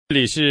这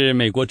里是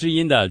美国之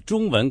音的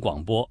中文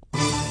广播。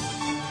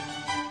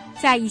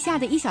在以下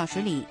的1小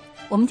时里，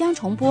我们将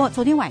重播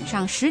昨天晚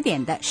上10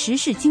点的时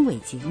事经纬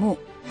节目。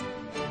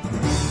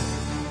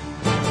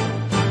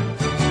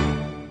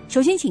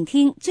首先请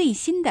听最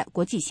新的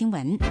国际新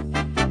闻。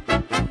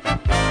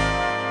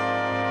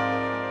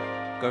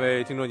各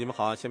位听众你们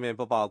好，下面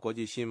播报国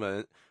际新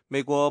闻。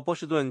美国波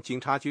士顿警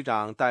察局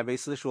长戴维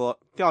斯说，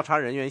调查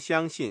人员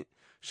相信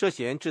涉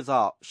嫌制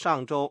造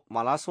上周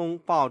马拉松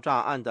爆炸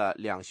案的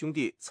2兄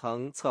弟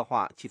曾策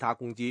划其他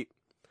攻击。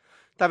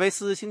戴维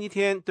斯星期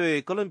天对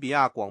哥伦比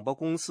亚广播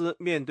公司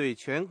面对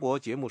全国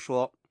节目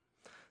说，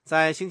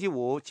在星期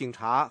五警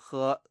察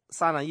和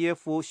萨纳耶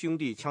夫兄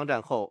弟枪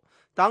战后，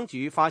当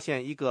局发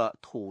现一个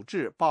土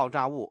制爆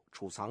炸物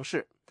储藏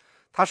室。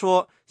他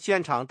说，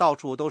现场到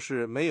处都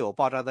是没有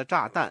爆炸的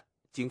炸弹。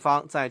警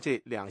方在这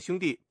2兄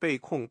弟被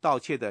控盗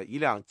窃的一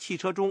辆汽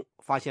车中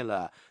发现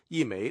了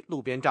1枚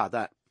路边炸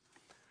弹。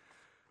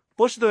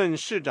波士顿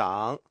市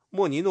长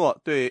莫尼诺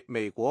对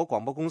美国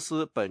广播公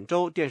司本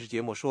周电视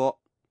节目说，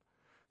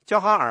焦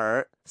哈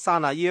尔·萨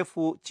纳耶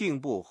夫颈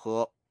部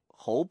和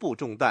喉部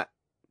中弹。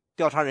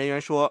调查人员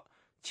说，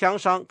枪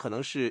伤可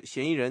能是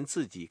嫌疑人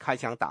自己开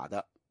枪打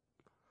的。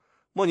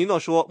莫尼诺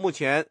说，目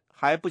前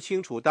还不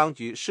清楚当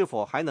局是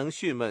否还能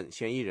讯问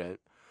嫌疑人。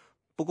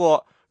不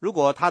过，如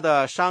果他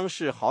的伤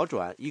势好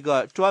转，一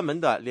个专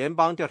门的联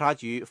邦调查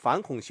局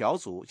反恐小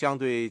组将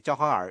对焦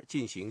哈尔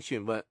进行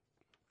讯问。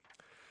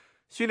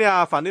叙利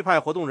亚反对派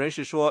活动人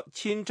士说，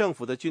亲政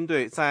府的军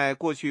队在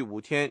过去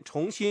5天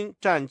重新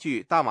占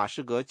据大马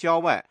士革郊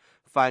外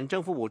反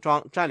政府武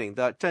装占领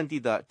的阵地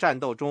的战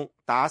斗中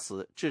打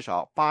死至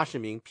少80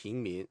名平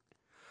民。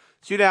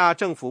叙利亚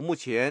政府目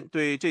前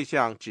对这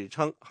项指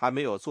称还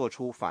没有做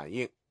出反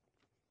应。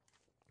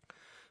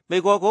美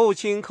国国务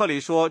卿克里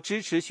说，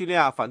支持叙利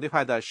亚反对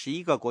派的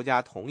11个国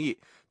家同意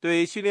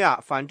对叙利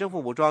亚反政府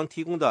武装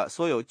提供的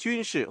所有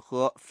军事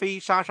和非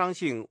杀伤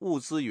性物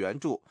资援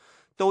助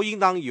都应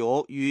当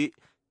由与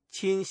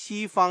亲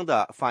西方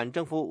的反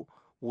政府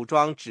武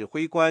装指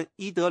挥官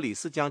伊德里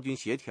斯将军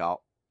协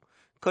调。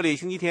克里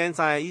星期天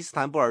在伊斯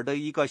坦布尔的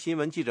一个新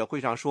闻记者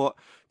会上说，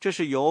这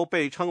是由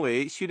被称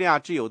为叙利亚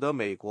之友的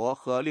美国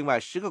和另外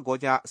10个国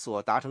家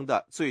所达成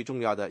的最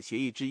重要的协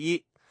议之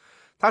一。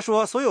他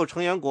说，所有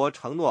成员国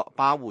承诺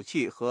把武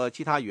器和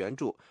其他援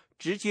助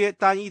直接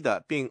单一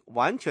的并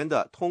完全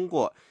的通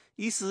过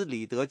伊斯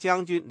里德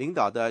将军领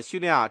导的叙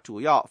利亚主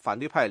要反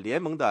对派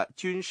联盟的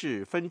军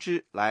事分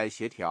支来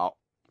协调。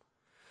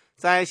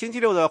在星期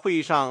六的会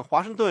议上，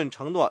华盛顿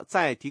承诺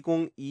再提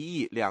供1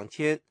亿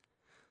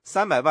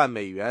2300万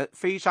美元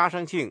非杀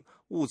伤性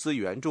物资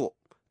援助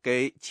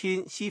给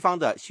亲西方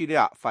的叙利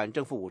亚反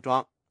政府武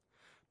装。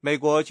美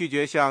国拒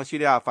绝向叙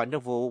利亚反政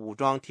府武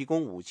装提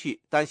供武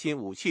器，担心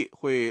武器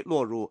会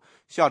落入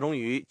效忠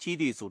于基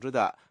地组织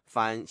的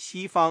反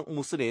西方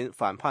穆斯林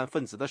反叛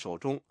分子的手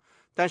中。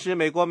但是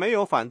美国没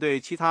有反对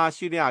其他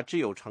叙利亚之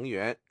友成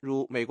员，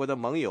如美国的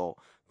盟友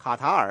卡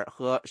塔尔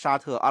和沙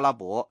特阿拉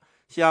伯，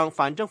向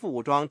反政府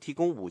武装提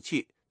供武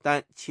器，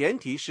但前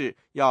提是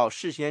要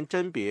事先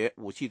甄别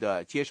武器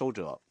的接收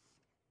者。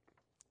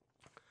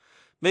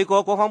美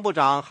国国防部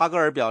长哈格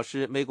尔表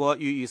示，美国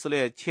与以色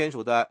列签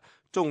署的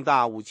重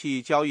大武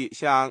器交易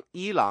向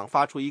伊朗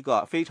发出一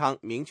个非常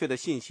明确的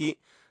信息，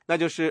那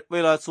就是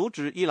为了阻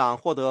止伊朗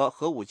获得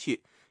核武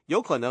器，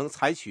有可能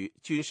采取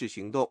军事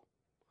行动。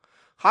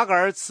哈格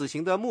尔此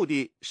行的目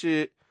的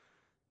是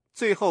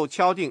最后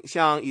敲定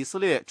向以色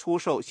列出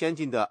售先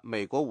进的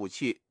美国武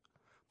器，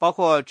包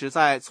括旨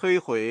在摧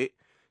毁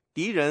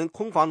敌人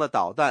空防的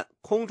导弹、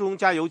空中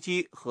加油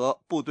机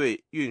和部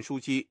队运输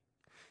机。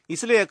以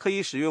色列可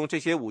以使用这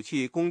些武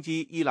器攻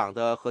击伊朗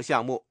的核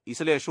项目。以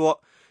色列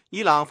说，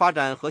伊朗发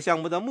展核项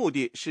目的目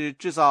的是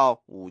制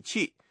造武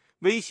器，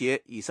威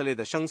胁以色列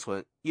的生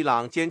存。伊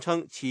朗坚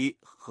称其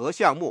核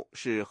项目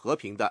是和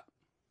平的。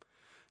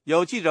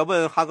有记者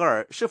问哈格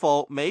尔，是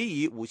否美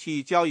以武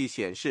器交易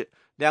显示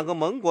2个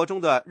盟国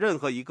中的任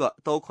何一个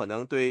都可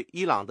能对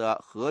伊朗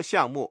的核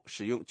项目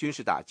使用军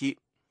事打击。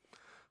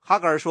哈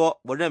格尔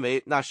说，我认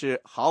为那是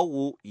毫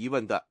无疑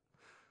问的，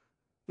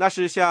那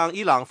是向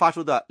伊朗发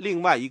出的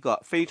另外一个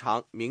非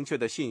常明确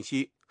的信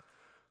息。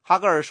哈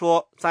格尔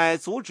说，在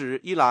阻止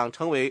伊朗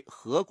成为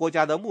核国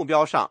家的目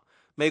标上，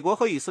美国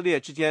和以色列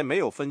之间没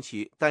有分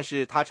歧，但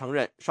是他承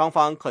认双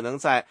方可能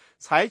在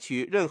采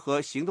取任何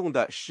行动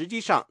的时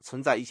机上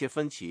存在一些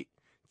分歧，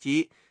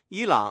即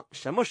伊朗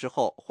什么时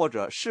候或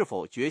者是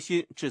否决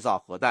心制造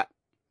核弹。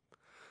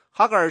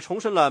哈格尔重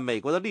申了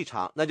美国的立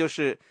场，那就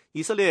是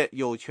以色列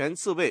有权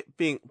自卫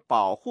并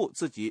保护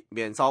自己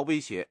免遭威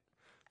胁。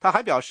他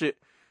还表示，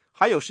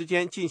还有时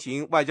间进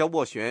行外交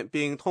斡旋，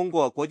并通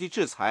过国际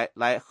制裁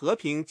来和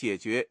平解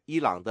决伊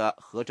朗的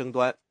核争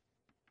端。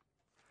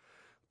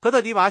科特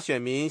迪瓦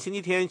选民星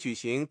期天举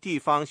行地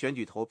方选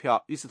举投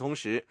票，与此同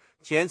时，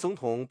前总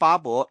统巴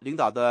博领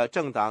导的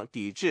政党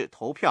抵制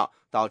投票，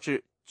导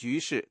致局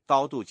势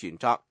高度紧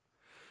张。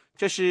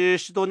这是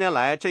10多年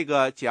来这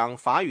个讲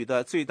法语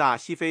的最大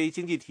西非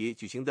经济体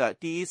举行的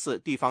第一次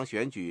地方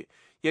选举，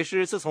也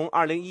是自从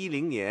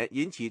2010年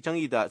引起争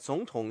议的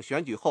总统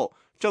选举后，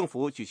政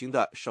府举行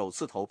的首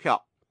次投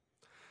票。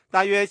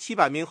大约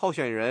700名候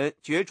选人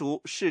角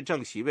逐市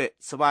政席位，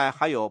此外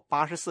还有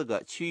84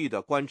个区域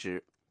的官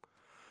职。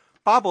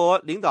巴博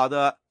领导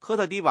的科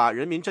特迪瓦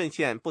人民阵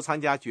线不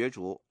参加角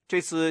逐，这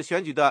次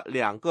选举的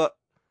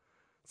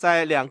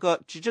在两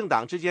个执政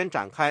党之间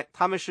展开，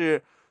他们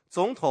是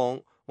总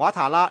统瓦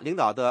塔拉领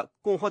导的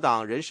共和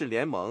党人士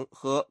联盟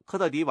和科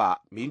特迪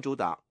瓦民主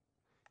党。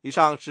以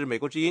上是美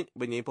国之音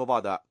为您播报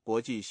的国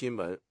际新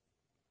闻。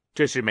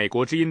这是美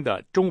国之音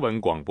的中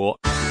文广播。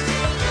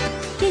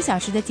这小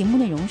时的节目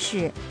内容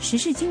是时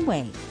事经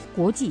纬、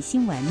国际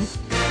新闻。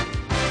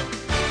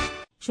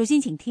首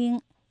先请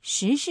听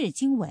时事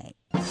经纬。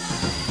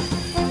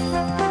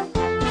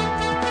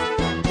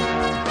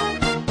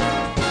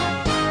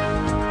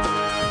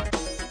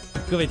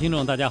各位听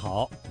众大家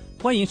好，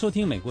欢迎收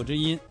听美国之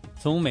音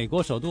从美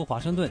国首都华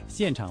盛顿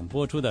现场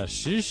播出的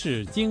时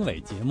事经纬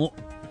节目，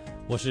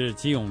我是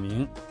齐永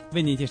明，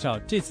为您介绍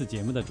这次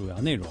节目的主要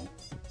内容。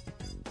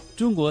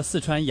中国四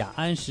川雅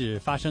安市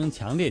发生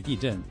强烈地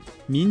震，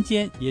民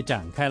间也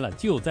展开了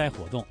救灾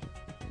活动。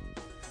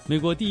美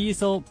国第一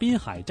艘滨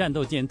海战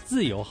斗舰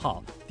自由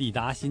号抵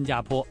达新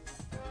加坡，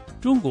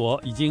中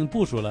国已经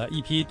部署了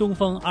一批东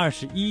风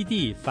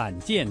21D 反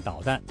舰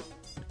导弹。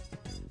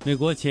美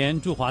国前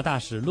驻华大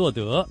使洛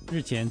德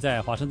日前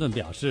在华盛顿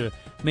表示，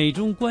美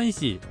中关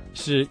系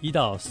是一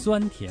道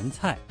酸甜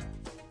菜。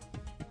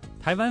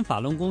台湾法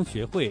轮功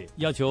学会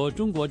要求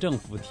中国政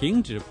府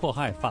停止迫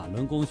害法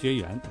轮功学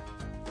员。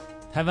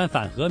台湾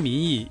反核民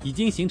意已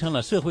经形成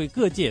了社会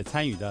各界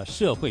参与的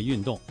社会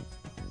运动。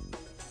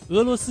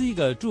俄罗斯一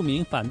个著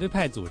名反对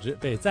派组织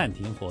被暂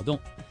停活动。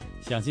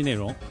详细内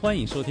容欢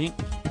迎收听。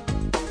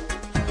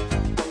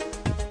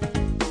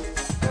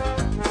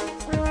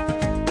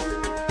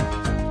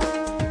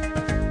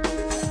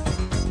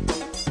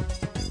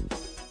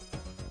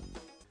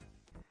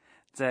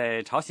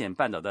在朝鲜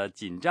半岛的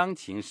紧张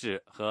情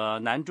势和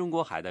南中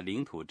国海的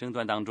领土争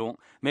端当中，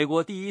美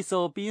国第一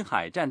艘滨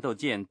海战斗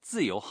舰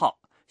自由号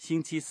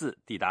星期四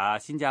抵达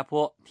新加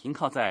坡，停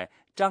靠在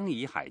樟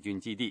宜海军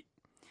基地，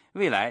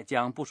未来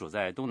将部署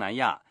在东南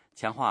亚，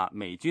强化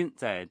美军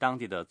在当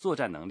地的作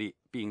战能力，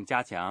并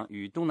加强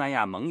与东南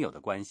亚盟友的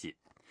关系。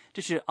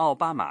这是奥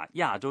巴马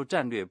亚洲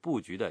战略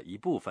布局的一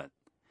部分。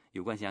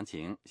有关详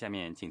情，下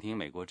面请听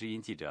美国之音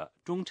记者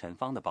钟晨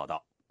芳的报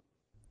道。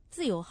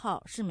自由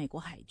号是美国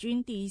海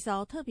军第一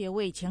艘特别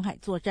为前海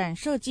作战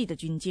设计的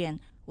军舰，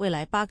未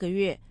来8个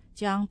月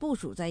将部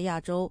署在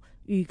亚洲，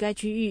与该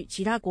区域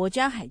其他国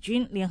家海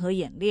军联合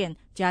演练，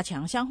加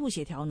强相互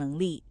协调能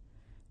力。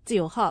自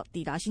由号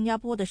抵达新加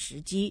坡的时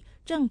机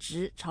正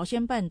值朝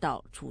鲜半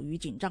岛处于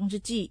紧张之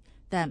际，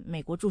但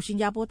美国驻新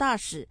加坡大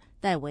使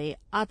戴维·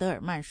阿德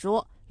尔曼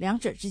说，两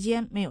者之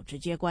间没有直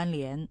接关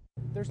联。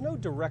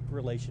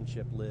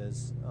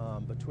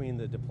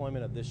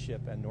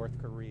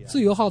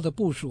自由号的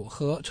部署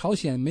和朝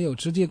鲜没有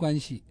直接关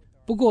系，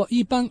不过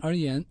一般而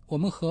言，我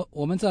们和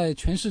我们在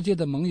全世界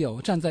的盟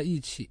友站在一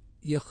起，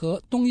也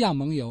和东亚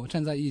盟友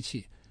站在一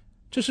起，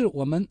这是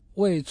我们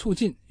为促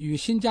进与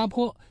新加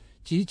坡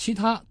及其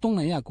他东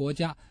南亚国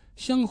家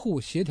相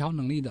互协调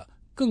能力的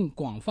更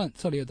广泛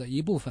策略的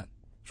一部分。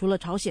除了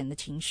朝鲜的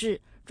情势，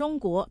中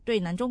国对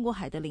南中国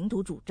海的领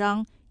土主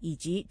张以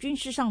及军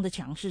事上的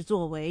强势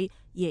作为，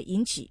也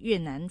引起越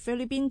南、菲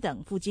律宾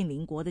等附近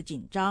邻国的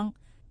紧张。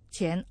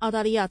前澳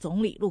大利亚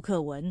总理陆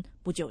克文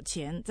不久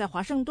前在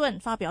华盛顿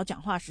发表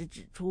讲话时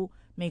指出，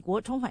美国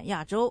重返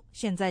亚洲，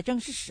现在正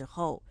是时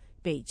候。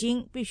北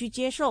京必须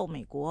接受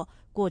美国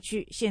过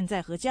去、现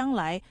在和将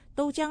来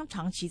都将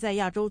长期在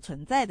亚洲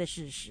存在的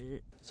事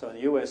实。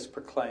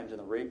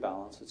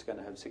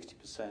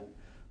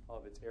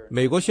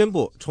美国宣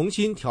布重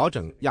新调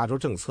整亚洲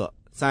政策，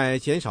在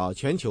减少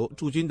全球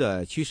驻军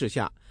的趋势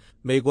下，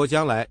美国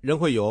将来仍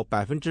会有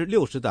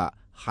60%的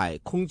海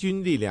空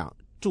军力量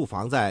驻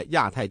防在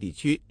亚太地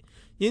区。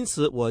因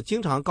此，我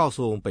经常告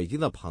诉北京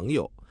的朋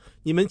友，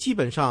你们基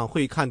本上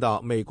会看到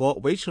美国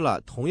维持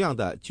了同样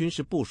的军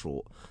事部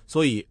署，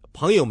所以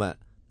朋友们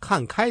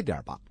看开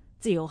点吧。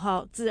自由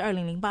号自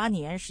2008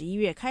年11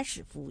月开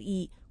始服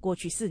役，过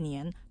去4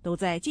年都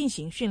在进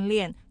行训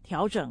练、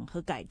调整和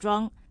改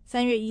装。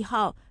3月1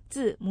号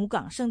自母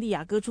港圣地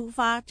亚哥出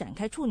发，展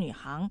开处女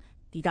航，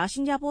抵达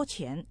新加坡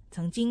前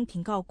曾经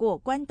停靠过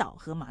关岛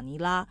和马尼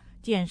拉，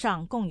舰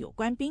上共有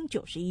官兵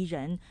91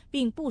人，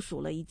并部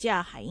署了一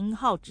架海鹰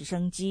号直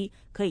升机，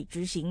可以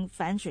执行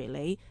反水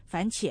雷、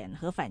反潜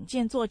和反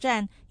舰作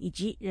战以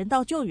及人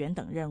道救援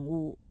等任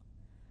务。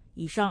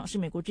以上是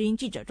美国之音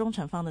记者钟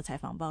晨芳的采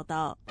访报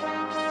道。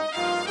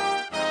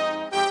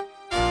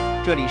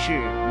这里是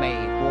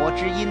美国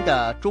之音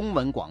的中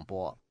文广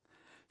播。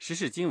时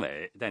事经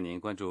纬带您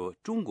关注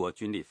中国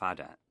军力发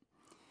展。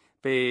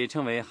被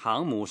称为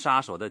航母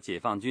杀手的解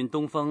放军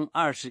东风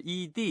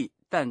21D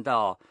弹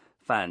道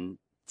反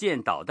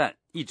舰导弹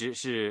一直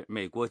是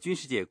美国军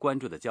事界关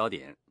注的焦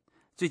点。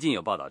最近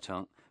有报道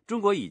称，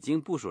中国已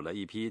经部署了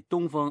一批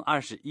东风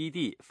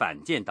21D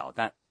反舰导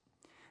弹。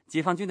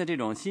解放军的这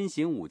种新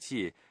型武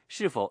器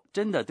是否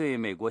真的对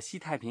美国西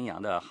太平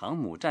洋的航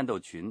母战斗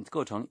群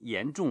构成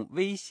严重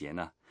威胁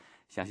呢？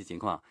详细情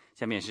况，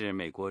下面是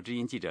美国之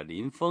音记者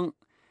林峰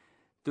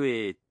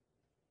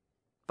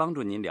帮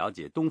助您了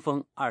解东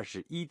风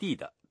21D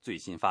的最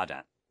新发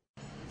展。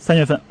3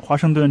月份，华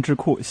盛顿智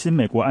库新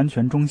美国安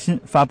全中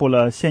心发布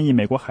了现役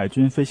美国海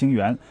军飞行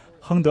员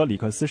亨德里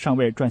克斯上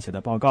尉撰写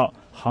的报告《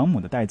航母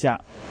的代价》。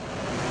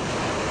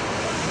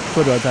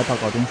作者在报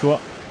告中说，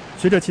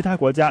随着其他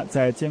国家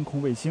在监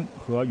控卫星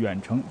和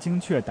远程精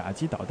确打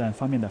击导弹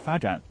方面的发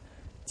展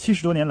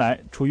，70多年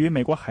来处于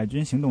美国海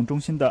军行动中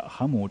心的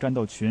航母战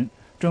斗群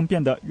正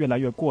变得越来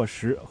越过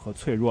时和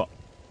脆弱。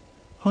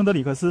亨德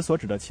里克斯所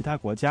指的其他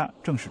国家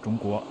正是中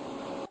国，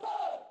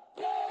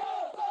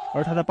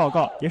而他的报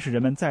告也使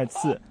人们再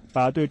次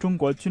把对中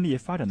国军力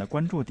发展的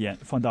关注点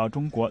放到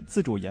中国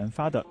自主研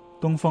发的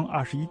东风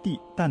21D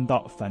弹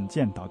道反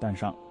舰导弹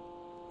上。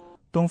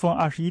东风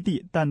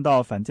21D 弹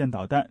道反舰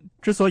导弹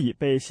之所以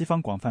被西方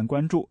广泛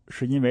关注，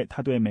是因为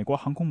它对美国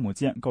航空母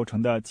舰构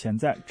成的潜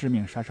在致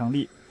命杀伤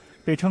力，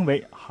被称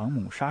为航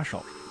母杀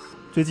手。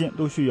最近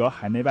陆续有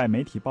海内外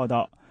媒体报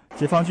道，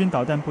解放军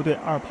导弹部队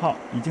2炮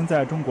已经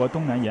在中国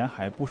东南沿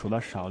海部署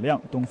了少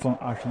量东风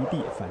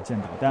21D 反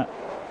舰导弹。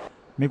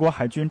美国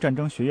海军战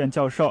争学院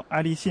教授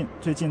艾利信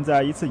最近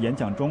在一次演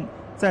讲中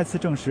再次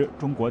证实，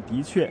中国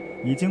的确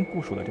已经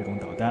部署了这种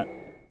导弹。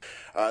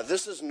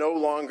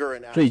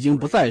这已经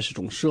不再是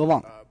种奢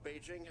望，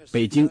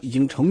北京已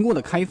经成功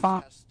的开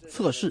发、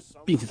测试，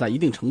并且在一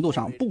定程度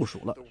上部署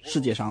了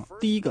世界上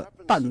第一个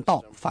弹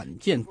道反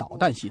舰导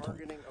弹系统，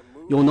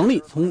有能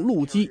力从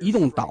陆基移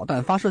动导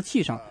弹发射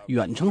器上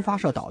远程发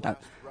射导弹，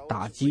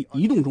打击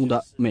移动中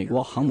的美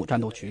国航母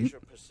战斗群，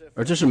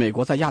而这是美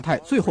国在亚太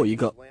最后一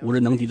个无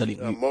人能敌的领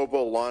域。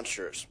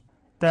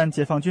但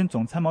解放军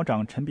总参谋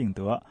长陈炳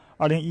德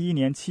2011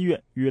年7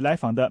月与来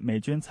访的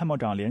美军参谋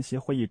长联席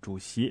会议主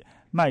席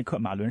麦克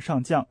马伦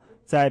上将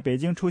在北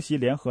京出席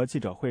联合记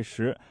者会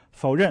时，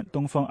否认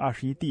东风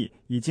21D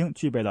已经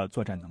具备了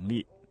作战能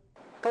力。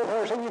东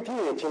风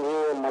21D，今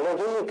天马老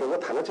总跟我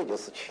谈了这件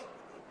事情，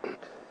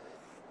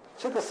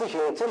这个事情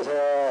正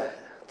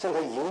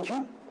在研究，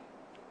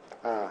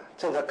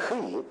正在科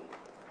研，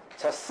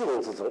在试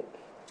用之中，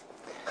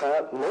还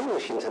没有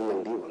形成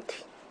能力问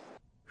题。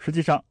实际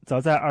上，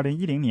早在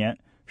2010年，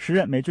时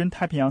任美军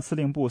太平洋司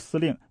令部司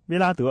令威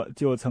拉德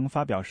就曾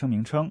发表声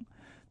明称，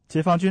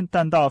解放军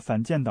弹道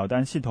反舰导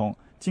弹系统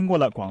经过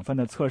了广泛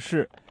的测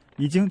试，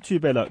已经具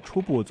备了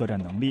初步作战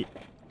能力。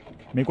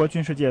美国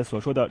军事界所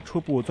说的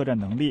初步作战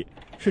能力，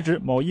是指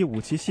某一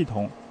武器系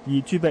统已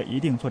具备一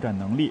定作战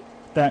能力，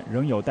但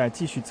仍有待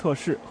继续测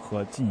试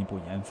和进一步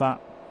研发。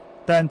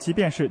但即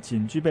便是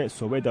仅具备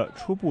所谓的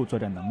初步作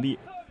战能力，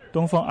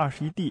东风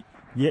21D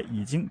也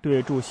已经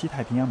对驻西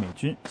太平洋美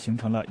军形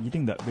成了一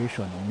定的威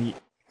慑能力。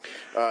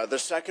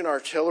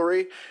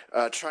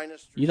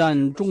一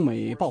旦中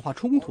美爆发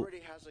冲突，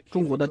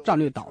中国的战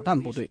略导弹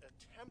部队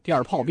第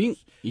2炮兵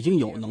已经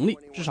有能力，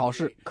至少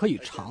是可以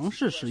尝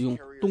试使用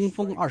东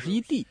风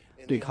21D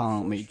对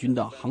抗美军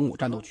的航母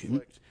战斗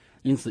群，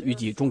因此预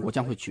计中国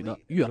将会取得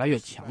越来越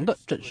强的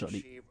震慑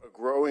力。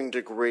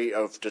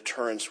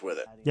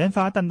研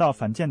发弹道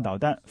反舰导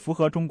弹符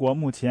合中国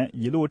目前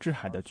以陆制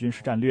海的军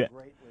事战略。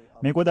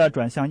美国的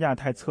转向亚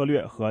太策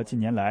略和近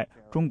年来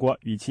中国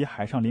与其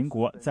海上邻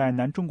国在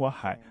南中国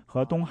海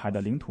和东海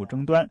的领土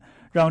争端，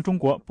让中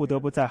国不得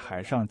不在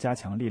海上加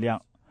强力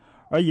量。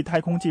而以太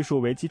空技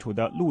术为基础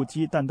的陆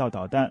基弹道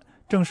导弹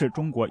正是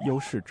中国优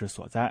势之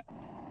所在。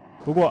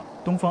不过，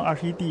东风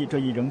21D 这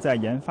一仍在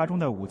研发中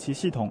的武器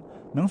系统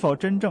能否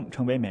真正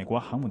成为美国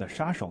航母的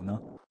杀手呢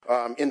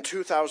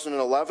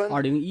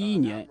？2011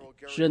年，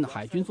时任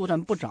海军作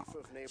战部长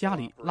加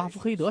里·拉夫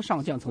黑德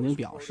上将曾经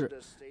表示，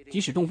即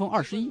使东风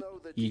21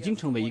已经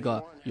成为一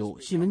个有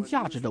新闻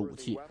价值的武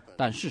器，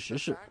但事实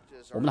是，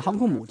我们的航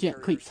空母舰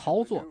可以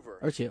操作，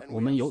而且我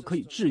们有可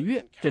以制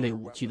约这类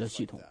武器的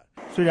系统。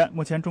虽然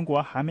目前中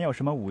国还没有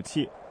什么武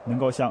器能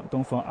够像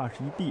东风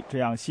21D 这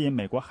样吸引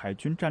美国海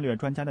军战略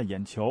专家的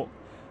眼球，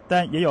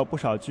但也有不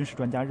少军事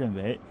专家认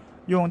为，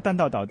用弹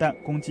道导弹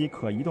攻击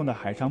可移动的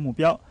海上目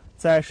标，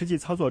在实际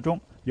操作中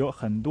有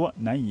很多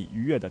难以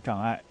逾越的障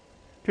碍。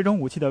这种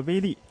武器的威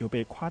力有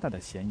被夸大的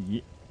嫌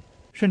疑，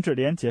甚至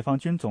连解放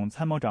军总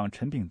参谋长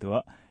陈炳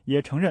德也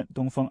承认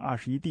东风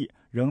21D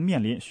仍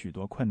面临许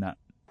多困难。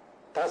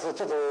但是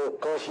这种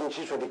高新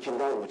技术的近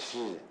端武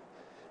器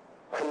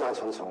困难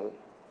重重，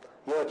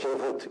要经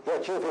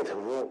费投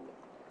入，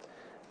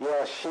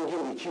要先进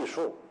的技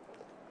术，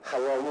还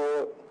要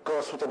有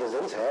高素质的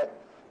人才，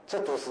这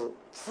都是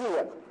制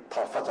约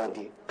它发展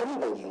的根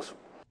本因素。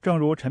正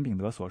如陈炳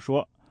德所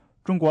说，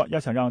中国要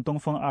想让东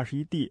风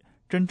21D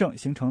真正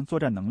形成作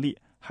战能力，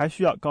还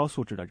需要高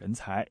素质的人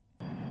才。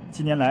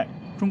近年来，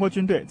中国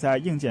军队在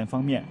硬件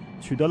方面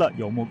取得了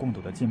有目共睹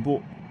的进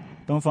步，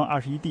东风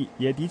21D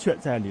也的确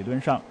在理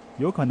论上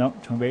有可能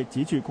成为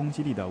极具攻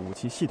击力的武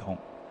器系统。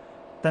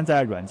但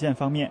在软件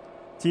方面，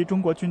即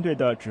中国军队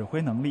的指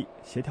挥能力、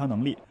协调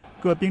能力、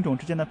各兵种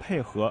之间的配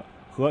合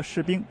和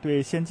士兵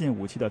对先进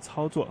武器的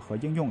操作和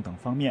应用等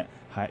方面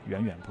还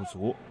远远不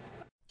足。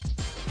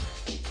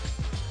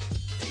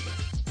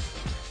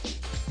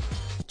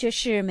这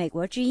是美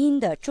国之音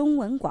的中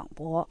文广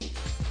播。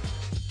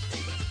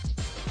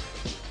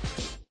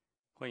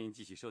欢迎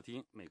继续收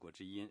听美国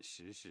之音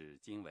时事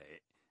经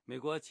纬。美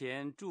国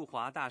前驻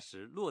华大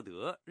使洛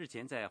德日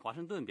前在华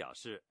盛顿表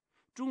示，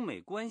中美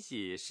关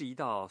系是一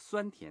道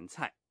酸甜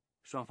菜，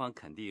双方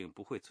肯定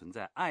不会存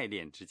在爱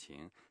恋之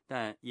情，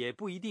但也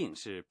不一定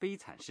是悲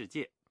惨世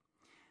界。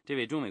这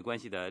位中美关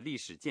系的历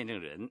史见证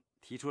人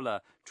提出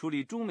了处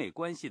理中美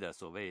关系的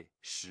所谓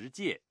十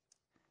戒。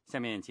下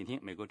面请听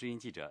美国之音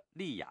记者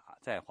丽雅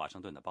在华盛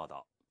顿的报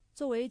道。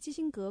作为基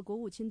辛格国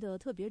务卿的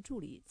特别助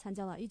理，参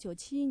加了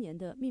1971年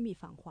的秘密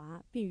访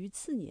华，并于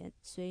次年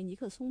随尼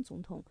克松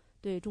总统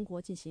对中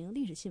国进行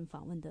历史性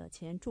访问的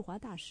前驻华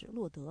大使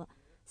洛德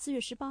，4月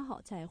18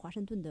号在华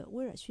盛顿的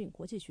威尔逊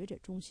国际学者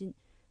中心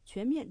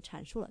全面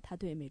阐述了他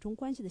对美中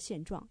关系的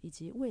现状以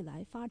及未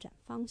来发展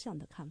方向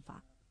的看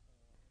法。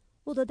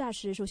洛德大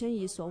使首先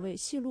以所谓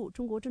泄露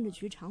中国政治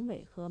局常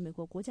委和美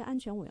国国家安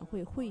全委员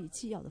会会议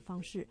纪要的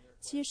方式，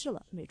揭示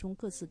了美中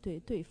各自对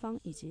对方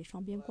以及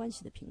双边关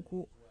系的评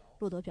估。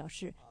洛德表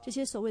示，这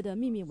些所谓的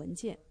秘密文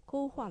件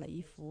勾画了一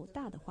幅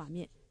大的画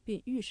面，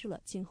并预示了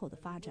今后的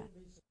发展。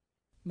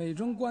美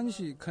中关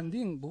系肯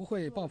定不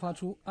会爆发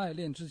出爱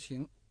恋之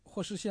情，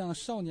或是像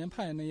少年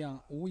派那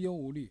样无忧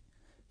无虑，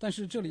但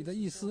是这里的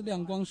一丝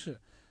亮光是，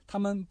他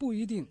们不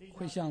一定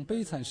会像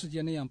悲惨世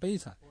界那样悲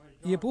惨，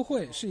也不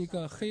会是一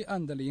个黑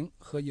暗的灵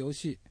和游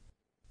戏。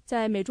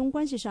在美中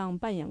关系上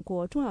扮演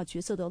过重要角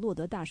色的洛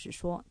德大使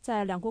说，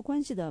在两国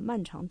关系的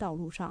漫长道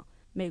路上，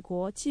美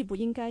国既不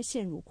应该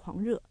陷入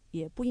狂热，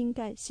也不应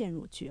该陷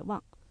入绝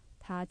望。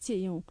他借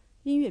用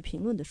音乐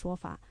评论的说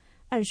法，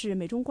暗示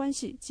美中关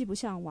系既不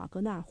像瓦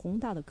格纳宏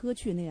大的歌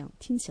剧那样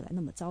听起来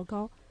那么糟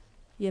糕，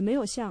也没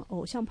有像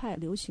偶像派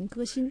流行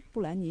歌星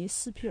布兰妮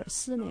斯皮尔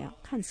斯那样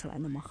看起来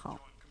那么好。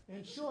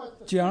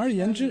简而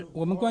言之，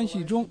我们关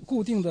系中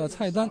固定的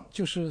菜单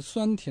就是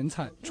酸甜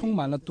菜，充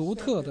满了独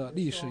特的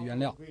历史原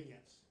料。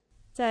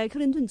在克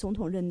林顿总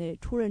统任内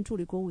出任助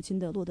理国务卿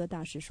的洛德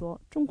大使说，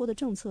中国的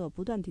政策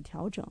不断地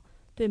调整，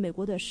对美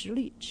国的实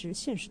力持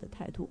现实的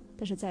态度，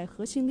但是在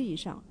核心利益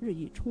上日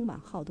益充满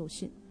好斗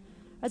性。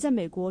而在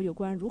美国有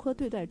关如何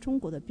对待中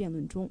国的辩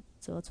论中，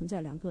则存在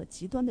两个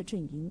极端的阵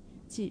营，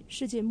即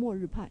世界末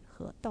日派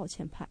和道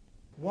歉派。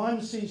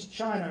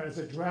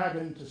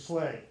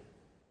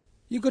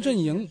一个阵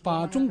营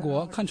把中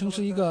国看成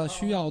是一个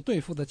需要对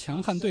付的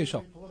强悍对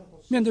手，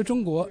面对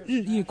中国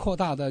日益扩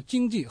大的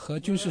经济和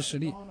军事实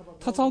力，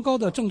它糟糕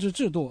的政治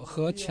制度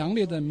和强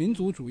烈的民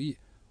族主义，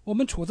我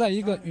们处在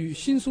一个与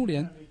新苏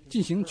联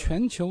进行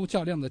全球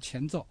较量的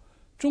前奏，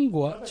中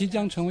国即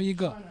将成为一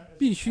个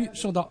必须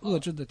受到遏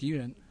制的敌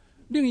人。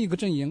另一个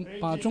阵营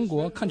把中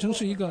国看成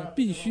是一个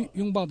必须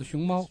拥抱的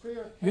熊猫，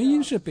原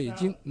因是北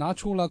京拿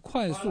出了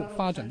快速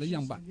发展的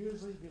样板，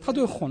他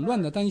对混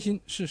乱的担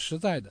心是实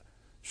在的。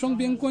双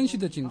边关系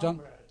的紧张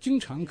经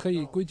常可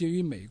以归结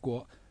于美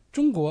国，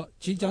中国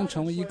即将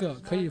成为一个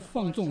可以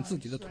放纵自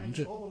己的统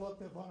治。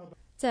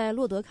在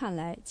洛德看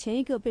来，前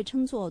一个被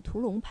称作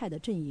屠龙派的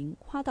阵营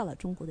夸大了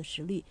中国的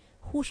实力，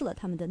忽视了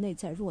他们的内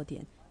在弱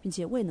点，并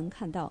且未能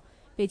看到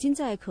北京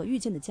在可预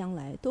见的将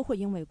来都会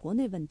因为国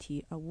内问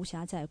题而无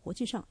暇在国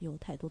际上有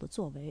太多的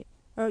作为。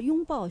而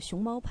拥抱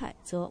熊猫派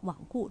则罔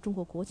顾中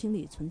国国情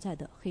里存在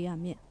的黑暗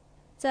面。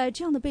在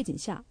这样的背景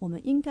下，我们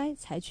应该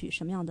采取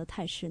什么样的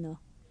态势呢？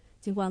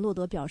尽管洛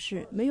德表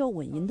示没有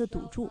稳赢的赌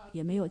注，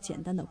也没有简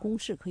单的公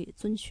式可以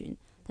遵循，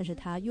但是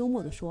他幽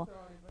默地说，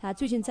他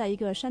最近在一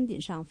个山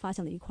顶上发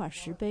现了一块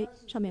石碑，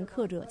上面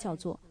刻着叫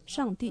做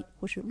上帝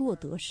或是洛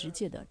德十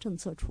戒的政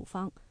策处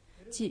方，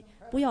即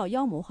不要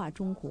妖魔化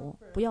中国，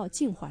不要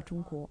净化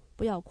中国，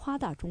不要夸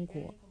大中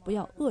国，不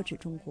要遏制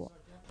中国，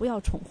不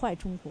要宠坏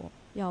中国，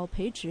要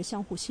培植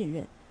相互信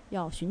任，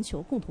要寻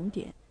求共同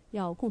点，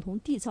要共同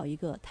缔造一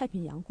个太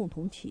平洋共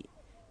同体，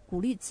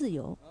鼓励自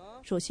由，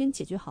首先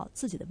解决好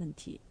自己的问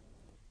题。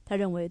他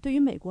认为对于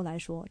美国来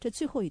说，这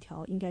最后一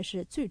条应该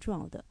是最重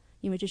要的，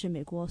因为这是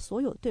美国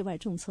所有对外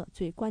政策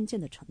最关键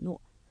的承诺。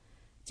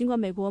尽管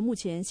美国目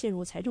前陷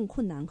入财政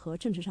困难和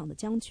政治上的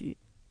僵局，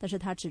但是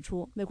他指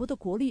出，美国的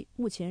国力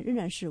目前仍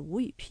然是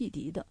无以匹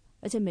敌的，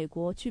而且美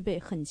国具备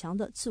很强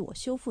的自我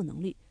修复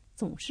能力，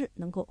总是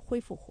能够恢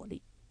复活力。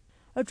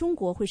而中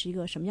国会是一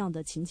个什么样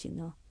的情景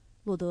呢？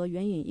洛德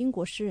援引英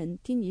国诗人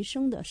丁尼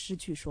生的诗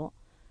句说，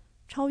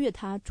超越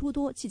他诸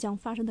多即将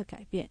发生的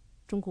改变，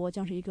中国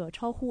将是一个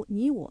超乎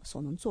你我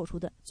所能做出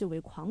的最为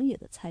狂野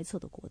的猜测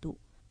的国度。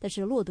但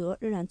是洛德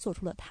仍然做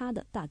出了他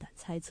的大胆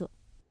猜测。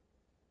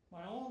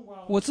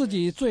我自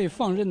己最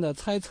放任的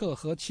猜测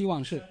和期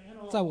望是，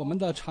在我们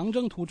的长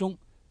征途中，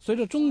随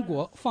着中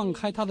国放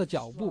开它的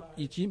脚步，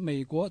以及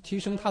美国提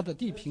升它的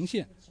地平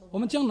线，我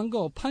们将能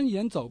够攀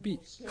岩走壁，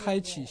开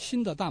启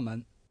新的大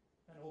门。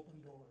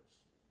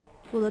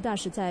洛德大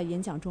使在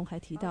演讲中还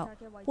提到，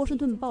波士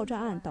顿爆炸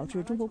案导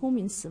致中国公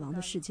民死亡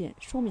的事件，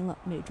说明了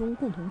美中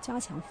共同加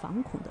强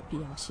反恐的必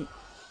要性。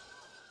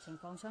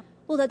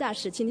洛德大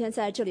使今天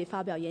在这里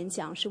发表演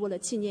讲，是为了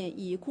纪念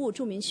已故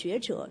著名学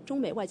者、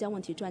中美外交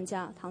问题专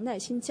家唐乃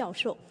馨教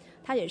授，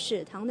他也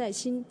是唐乃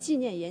馨纪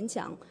念演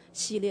讲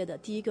系列的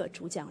第一个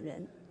主讲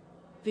人。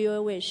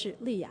VOA 卫视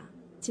丽雅、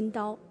金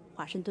刀、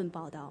华盛顿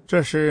报道。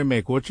这是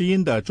美国之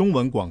音的中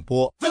文广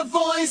播。The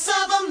Voice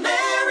of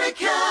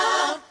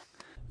America。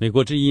美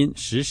国之音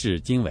时事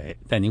经纬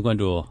带您关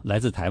注来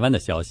自台湾的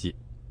消息。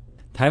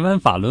台湾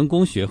法轮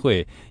功学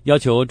会要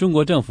求中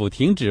国政府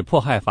停止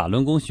迫害法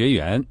轮功学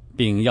员，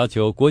并要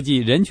求国际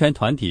人权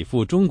团体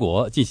赴中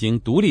国进行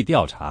独立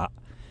调查。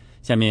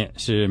下面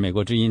是美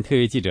国之音特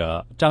约记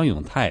者张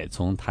永泰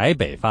从台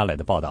北发来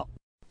的报道。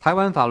台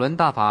湾法轮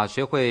大法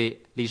学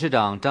会理事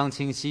长张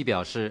清熙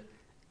表示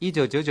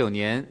，1999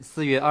年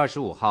4月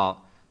25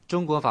号，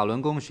中国法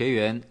轮功学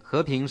员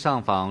和平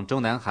上访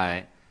中南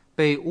海，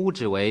被污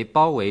指为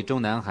包围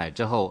中南海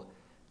之后，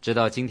直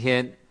到今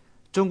天，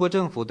中国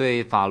政府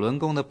对法轮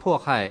功的迫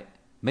害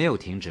没有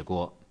停止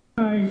过。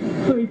在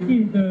最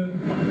近的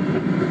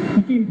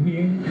习近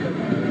平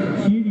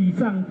洗礼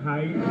上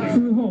台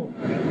之后，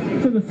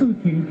这个事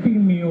情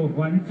并没有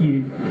缓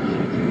解，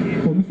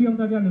我们希望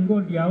大家能够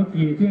了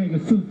解这样一个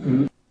事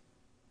实。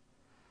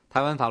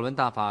台湾法轮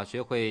大法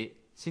学会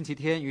星期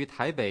天于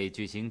台北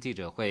举行记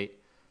者会，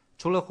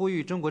除了呼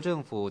吁中国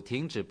政府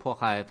停止迫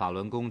害法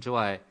轮功之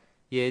外，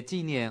也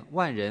纪念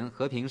万人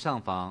和平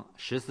上访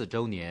14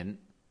周年。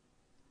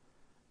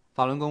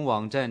法轮功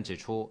网站指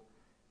出，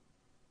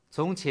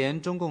从前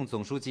中共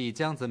总书记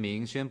江泽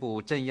民宣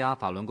布镇压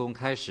法轮功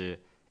开始，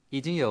已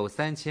经有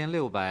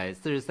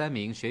3643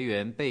名学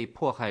员被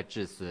迫害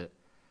致死，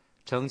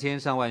成千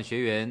上万学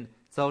员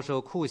遭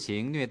受酷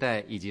刑虐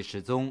待以及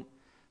失踪，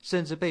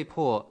甚至被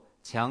迫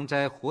强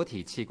摘活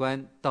体器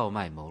官倒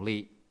卖牟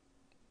利。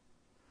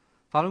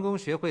法轮功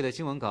学会的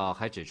新闻稿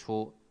还指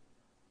出，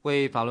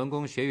为法轮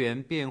功学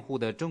员辩护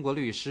的中国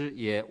律师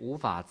也无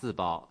法自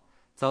保，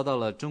遭到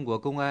了中国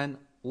公安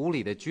无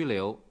理的拘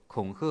留、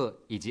恐吓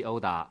以及殴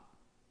打。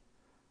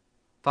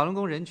法轮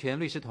功人权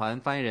律师团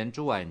发言人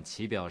朱婉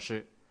琪表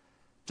示，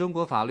中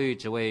国法律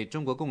只为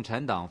中国共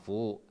产党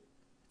服务，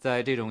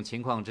在这种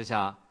情况之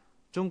下，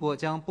中国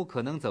将不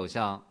可能走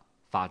向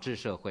法治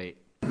社会。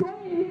所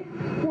以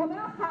我们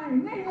海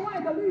内外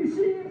的律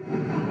师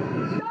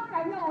当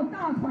然要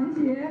大团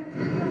结，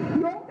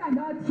勇敢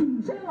地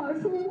挺身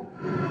而出，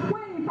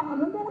为法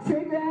轮功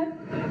学员、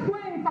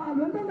为法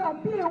轮功的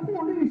辩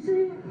护律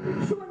师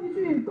说一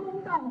句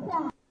公道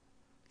话。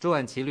朱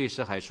婉琪律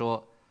师还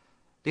说，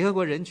联合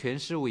国人权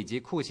事务以及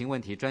酷刑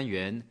问题专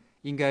员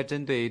应该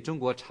针对中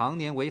国常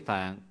年违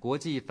反国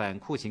际反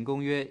酷刑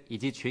公约以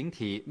及群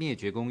体灭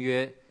绝公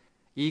约，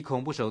以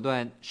恐怖手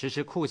段实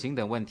施酷刑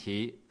等问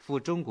题赴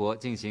中国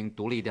进行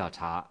独立调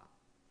查。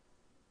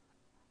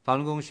法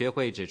轮功学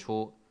会指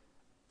出，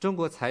中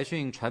国财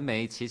讯传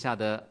媒旗下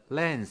的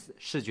Lens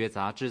视觉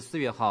杂志4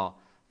月号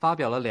发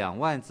表了2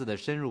万字的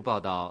深入报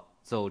道，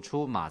走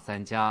出马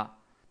三家。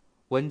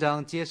文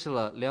章揭示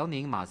了辽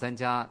宁马三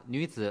家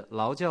女子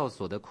劳教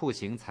所的酷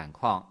刑惨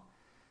况，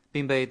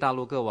并被大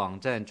陆各网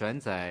站转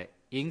载，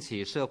引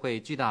起社会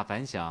巨大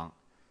反响。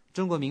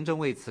中国民众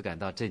为此感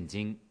到震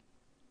惊。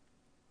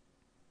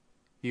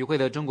与会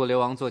的中国流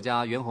亡作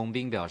家袁宏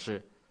斌表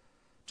示，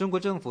中国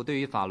政府对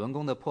于法轮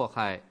功的迫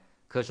害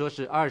可说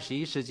是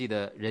21世纪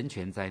的人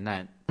权灾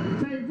难。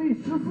在这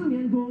14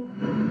年中，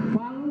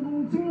法轮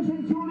功精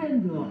神修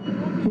炼者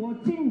所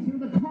进行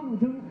的抗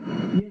争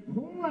也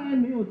从来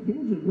没有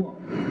停止过。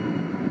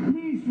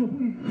历史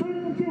会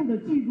尊敬地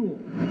记住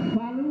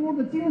法轮功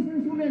的精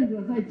神修炼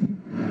者在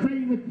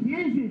一个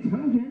铁血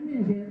强权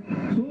面前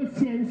所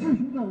显示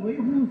出的维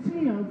护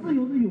信仰自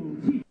由的勇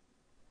气。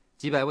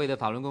几百位的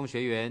法轮功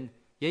学员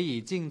也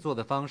以静坐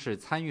的方式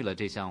参与了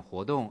这项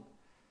活动。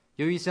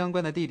由于相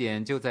关的地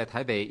点就在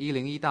台北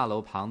101大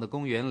楼旁的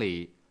公园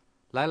里，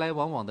来来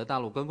往往的大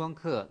陆观光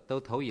客都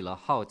投以了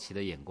好奇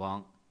的眼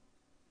光。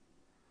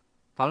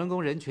法轮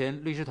功人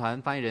权律师团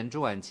发言人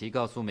朱婉琪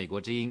告诉美国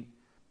之音，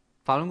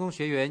法轮功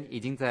学员已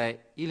经在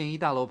101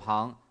大楼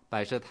旁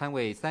摆设摊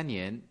位3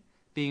年，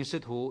并试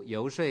图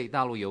游说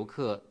大陆游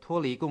客脱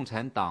离共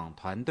产党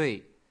团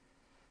队。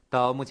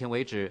到目前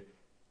为止，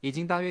已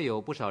经大约有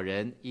不少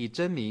人以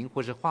真名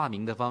或是化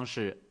名的方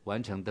式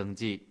完成登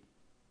记。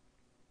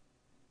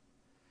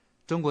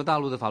中国大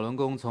陆的法轮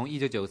功从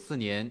1994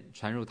年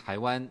传入台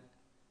湾，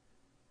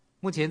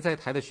目前在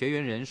台的学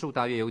员人数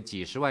大约有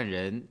几十万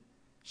人，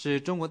是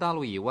中国大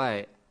陆以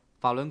外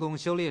法轮功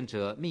修炼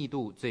者密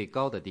度最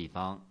高的地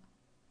方。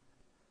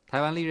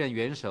台湾历任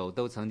元首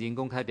都曾经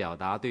公开表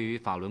达对于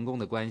法轮功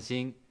的关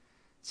心，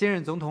现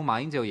任总统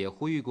马英九也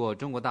呼吁过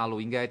中国大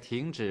陆应该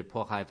停止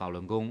迫害法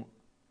轮功。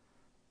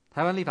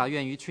台湾立法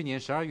院于去年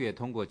12月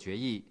通过决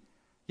议，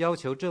要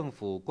求政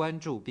府关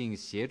注并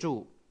协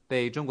助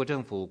被中国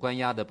政府关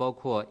押的包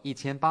括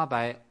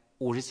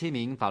1857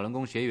名法轮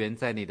功学员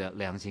在内的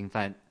良心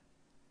犯。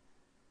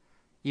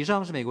以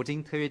上是美国之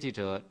音特约记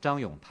者张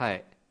永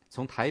泰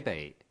从台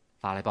北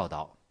发来报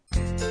道。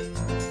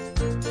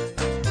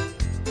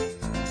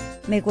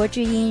美国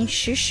之音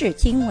时事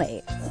经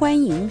纬，欢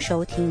迎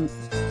收听。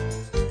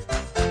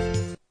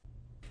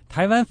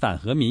台湾反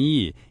核民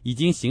意已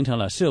经形成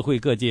了社会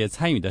各界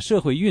参与的社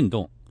会运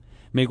动。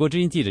美国之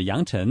音记者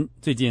杨晨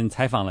最近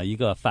采访了一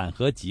个反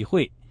核集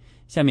会，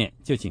下面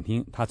就请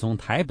听他从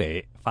台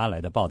北发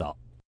来的报道。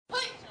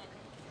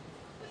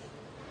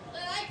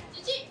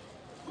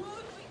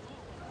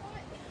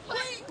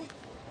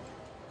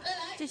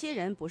这些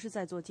人不是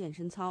在做健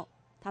身操，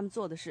他们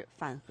做的是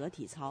反核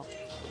体操。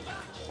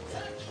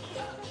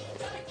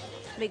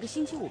每个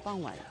星期五傍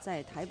晚，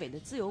在台北的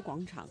自由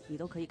广场，你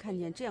都可以看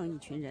见这样一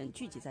群人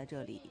聚集在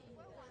这里。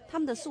他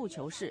们的诉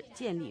求是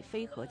建立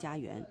非核家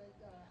园。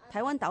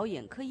台湾导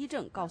演柯一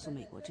正告诉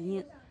美国之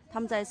音，他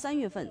们在3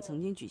月份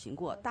曾经举行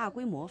过大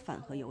规模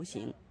反核游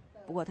行。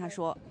不过他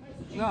说，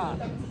那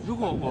如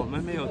果我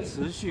们没有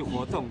持续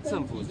活动，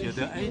政府觉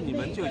得你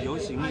们就游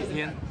行一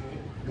天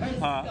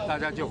大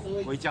家就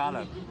回家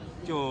了，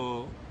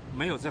就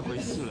没有这回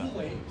事了。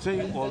所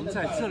以我们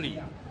在这里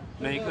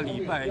每个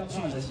礼拜聚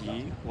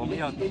集，我们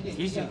要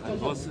提醒很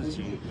多事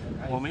情，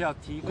我们要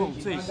提供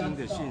最新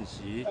的讯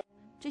息。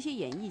这些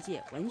演艺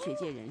界、文学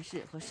界人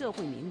士和社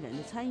会名人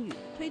的参与，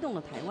推动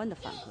了台湾的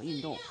反核运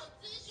动。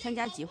参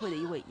加集会的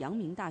一位阳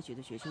明大学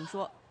的学生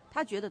说，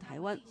他觉得台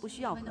湾不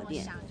需要核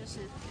电。就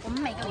是我们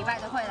每个礼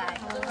拜都会来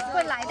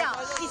到，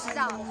一直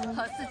到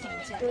核四停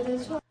建。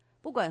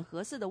不管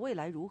核四的未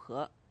来如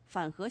何，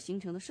反核形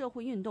成的社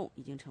会运动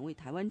已经成为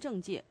台湾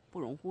政界不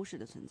容忽视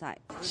的存在。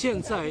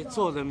现在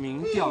做的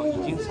民调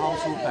已经超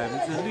出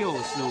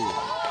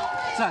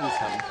65%赞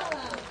成，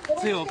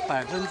只有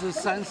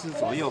30%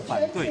左右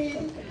反对。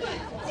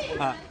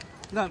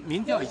那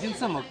民调已经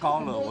这么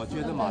高了，我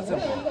觉得马政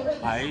府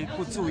还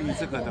不注意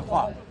这个的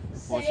话，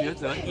我觉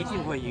得一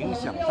定会影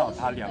响到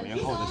他2年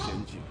后的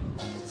选举。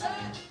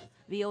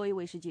VOA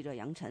卫视记者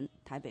杨晨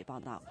台北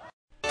报道。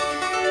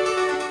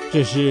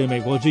这是美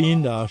国之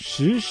音的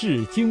时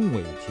事经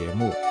纬节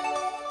目，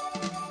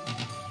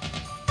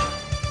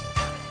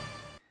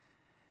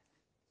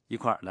一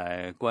块儿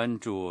来关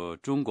注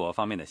中国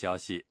方面的消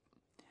息。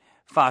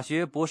法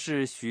学博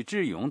士许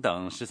志勇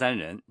等13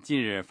人近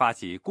日发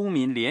起公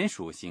民联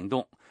署行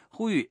动，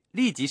呼吁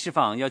立即释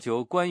放要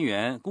求官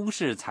员公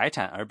示财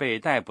产而被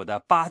逮捕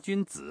的8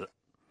君子。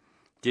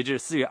截至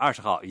4月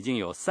20号，已经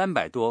有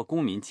300多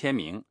公民签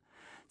名。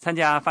参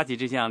加发起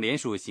这项联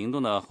署行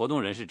动的活动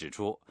人士指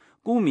出，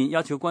公民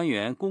要求官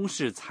员公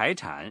示财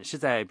产是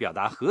在表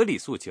达合理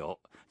诉求，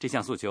这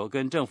项诉求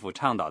跟政府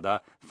倡导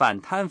的反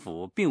贪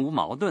腐并无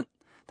矛盾。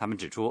他们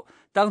指出，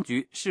当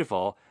局是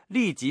否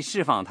立即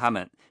释放他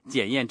们，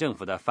检验政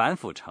府的反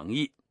腐诚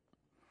意。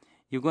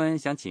有关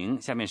详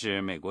情，下面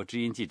是美国之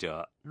音记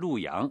者陆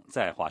洋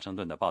在华盛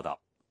顿的报道。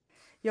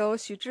由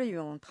许志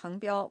勇、滕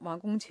彪、王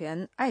功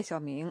权、艾晓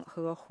明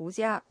和胡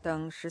佳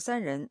等13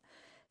人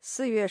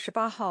4月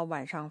18号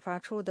晚上发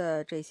出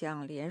的这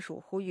项联署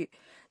呼吁，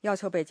要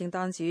求北京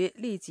当局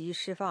立即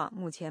释放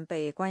目前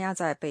被关押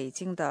在北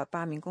京的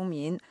8名公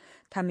民，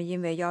他们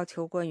因为要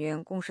求官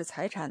员公示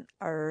财产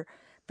而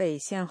被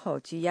先后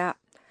拘押。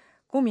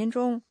公民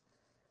中，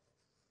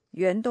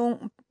袁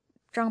东、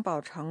张宝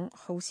成、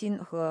侯鑫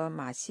和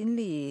马新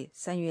立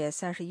3月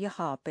31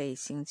号被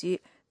刑拘，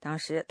当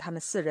时他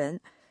们4人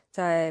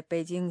在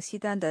北京西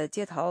单的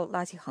街头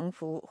拉起横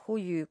幅，呼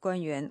吁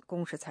官员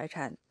公示财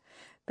产。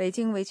北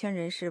京维权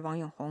人士王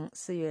永红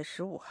4月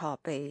15号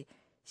被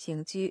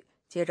刑拘，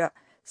接着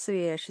4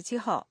月17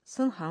号，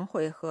孙涵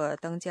慧和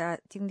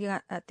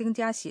丁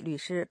家喜律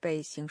师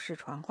被刑事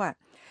传唤。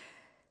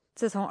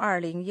自从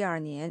2012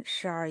年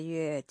12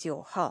月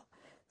9号，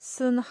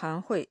孙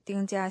涵慧、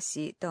丁家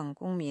喜等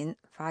公民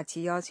发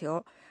起要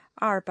求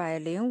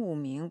205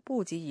名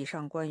部级以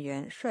上官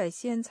员率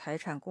先财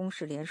产公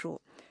示联署。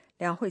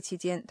两会期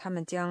间，他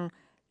们将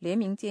联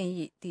名建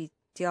议递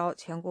交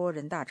全国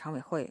人大常委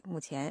会。目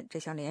前，这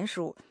项联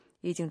署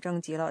已经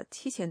征集了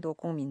7000多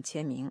公民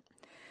签名。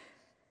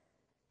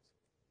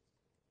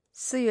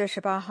4月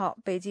18号，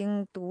北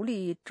京独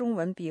立中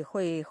文笔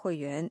会会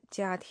员、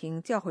家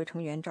庭教会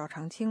成员赵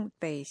长青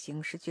被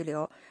刑事拘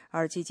留，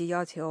而积极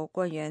要求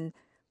官员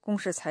公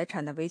示财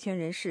产的维权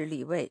人士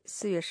李卫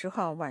4月10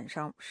号晚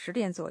上10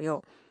点左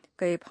右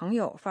给朋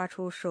友发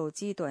出手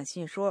机短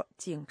信说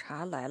警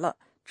察来了，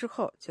之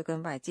后就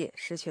跟外界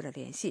失去了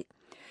联系。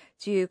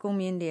据公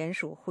民联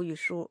署呼吁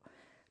书，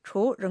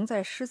除仍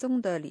在失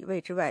踪的李卫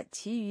之外，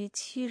其余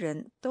7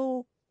人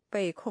都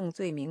被控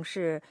罪名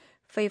是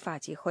非法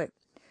集会。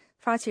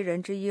发起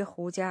人之一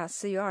胡佳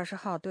4月20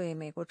号对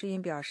美国之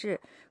音表示，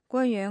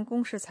官员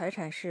公示财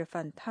产是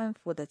反贪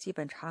腐的基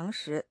本常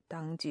识，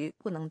当局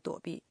不能躲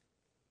避。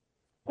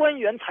官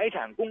员财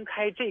产公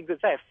开，这个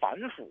在反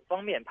腐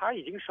方面，它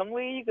已经成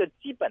为一个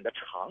基本的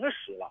常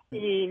识了。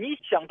你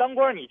想当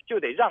官，你就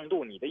得让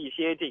渡你的一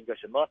些这个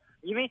什么，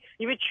因为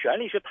权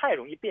力是太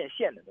容易变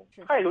现的东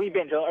西，太容易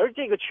变成，而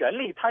这个权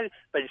力它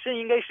本身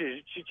应该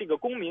是这个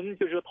公民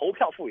就是投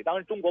票赋予，当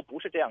然中国不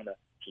是这样的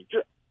体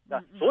制。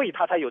所以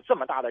他才有这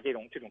么大的这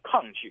种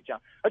抗拒，这样，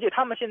而且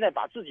他们现在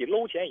把自己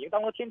搂钱已经当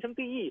成天经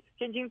地义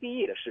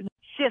的事情。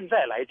现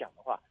在来讲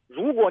的话，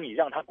如果你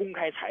让他公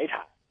开财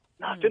产，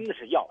那真的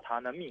是要他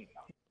那命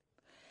啊！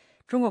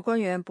中国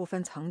官员不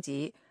分层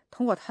级，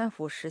通过贪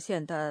腐实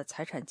现的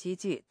财产积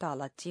聚到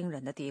了惊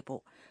人的地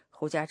步。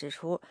胡佳指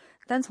出，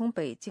单从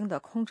北京的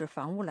空置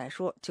房屋来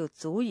说，就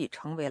足以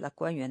成为了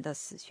官员的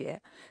死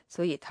穴，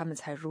所以他们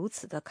才如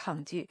此的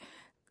抗拒。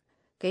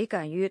给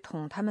敢于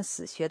捅他们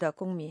死穴的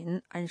公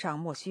民安上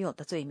莫须有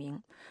的罪名，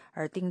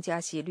而丁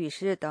家喜律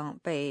师等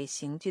被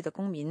刑拘的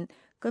公民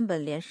根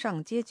本连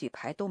上街举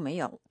牌都没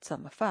有，怎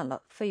么犯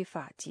了非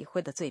法集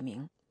会的罪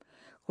名？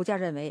胡佳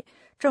认为，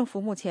政府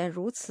目前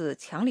如此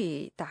强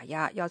力打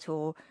压要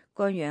求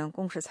官员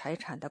公示财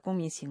产的公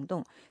民行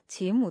动，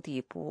其目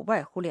的不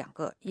外乎两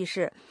个：一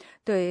是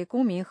对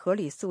公民合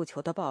理诉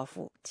求的报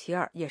复，其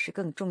二也是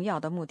更重要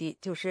的目的，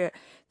就是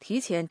提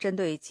前针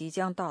对即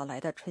将到来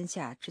的春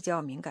夏之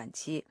交敏感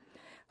期。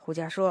胡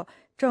佳说，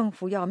政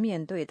府要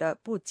面对的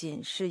不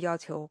仅是要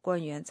求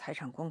官员财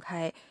产公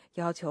开、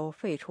要求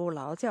废除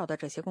劳教的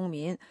这些公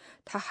民，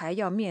他还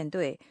要面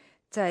对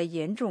在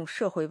严重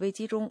社会危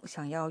机中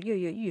想要跃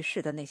跃欲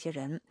试的那些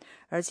人，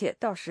而且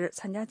到时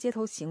参加街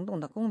头行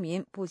动的公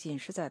民不仅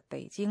是在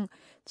北京，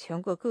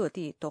全国各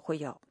地都会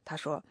有。他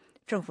说，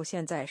政府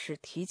现在是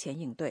提前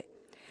应对。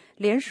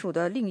联署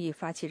的另一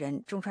发起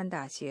人，中山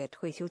大学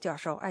退休教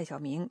授艾晓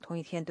明同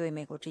一天对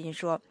美国之音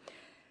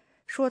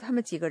说他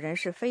们几个人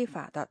是非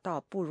法的，倒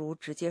不如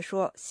直接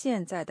说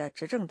现在的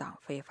执政党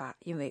非法，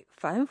因为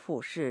反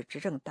腐是执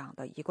政党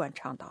的一贯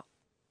倡导。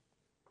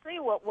所以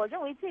我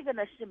认为这个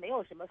呢是没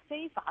有什么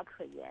非法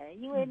可言，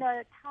因为呢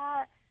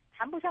它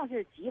谈不上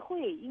是集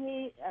会，因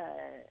为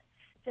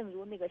正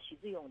如那个许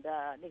志勇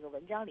的那个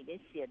文章里面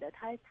写的，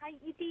他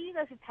第一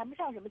个是谈不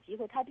上什么集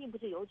会，他并不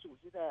是有组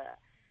织的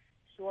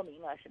说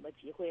明了什么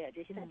集会啊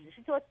这些，他只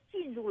是说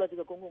进入了这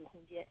个公共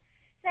空间。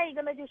再一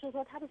个呢，就是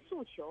说他的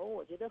诉求，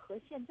我觉得和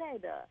现在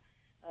的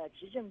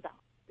执政党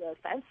的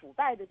反腐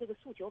败的这个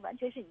诉求完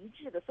全是一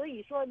致的。所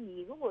以说，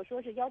你如果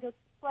说是要求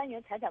官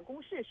员财产公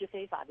示是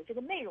非法的，这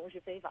个内容是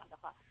非法的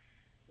话，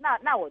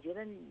那我觉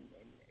得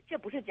这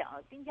不是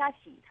讲丁家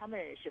喜他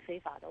们是非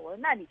法的，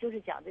那你就是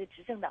讲这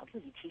执政党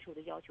自己提出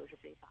的要求是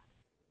非法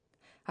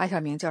的。艾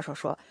晓明教授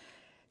说，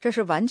这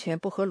是完全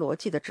不合逻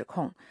辑的指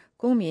控。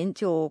公民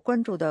就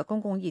关注的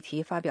公共议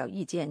题发表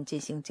意见、进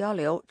行交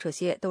流，这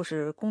些都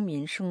是公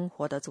民生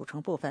活的组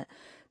成部分。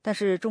但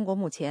是中国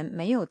目前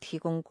没有提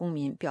供公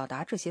民表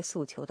达这些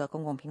诉求的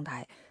公共平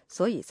台，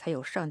所以才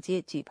有上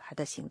街举牌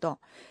的行动。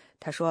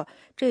他说，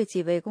这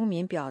几位公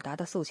民表达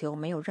的诉求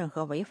没有任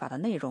何违法的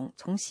内容，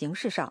从形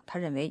式上他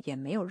认为也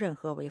没有任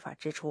何违法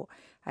之处。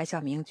艾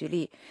晓明举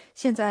例，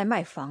现在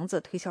卖房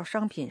子、推销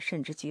商品，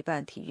甚至举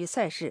办体育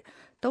赛事，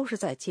都是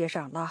在街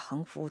上拉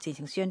横幅进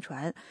行宣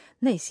传，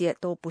那些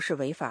都不是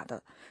违法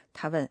的。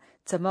他问，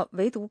怎么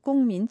唯独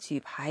公民举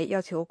牌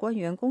要求官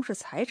员公示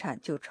财产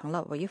就成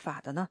了违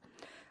法的呢？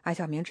艾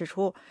晓明指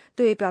出，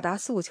对表达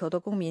诉求的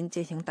公民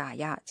进行打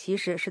压，其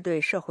实是对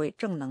社会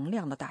正能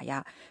量的打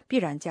压，必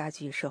然加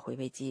剧社会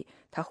危机。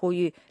他呼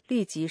吁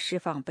立即释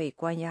放被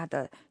关押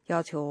的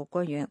要求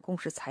官员公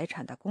示财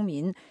产的公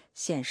民，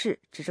显示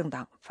执政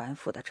党反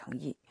腐的诚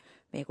意。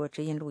美国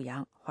之音陆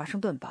洋，华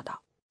盛顿报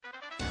道。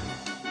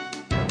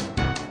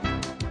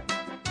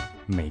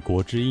美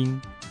国之音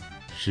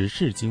时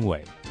事经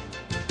纬。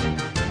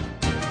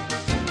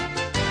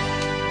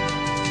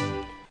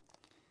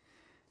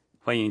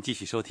欢迎继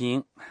续收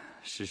听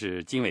时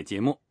事经纬节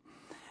目。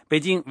北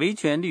京维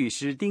权律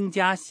师丁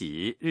家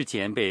喜日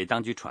前被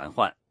当局传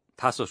唤，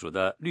他所属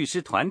的律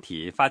师团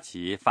体发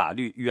起法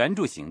律援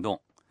助行动。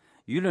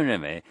舆论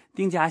认为，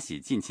丁家喜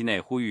近期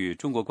内呼吁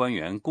中国官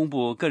员公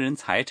布个人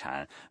财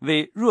产，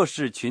为弱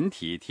势群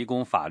体提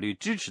供法律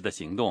支持的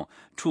行动，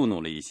触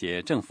怒了一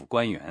些政府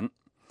官员。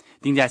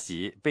丁家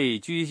喜被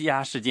拘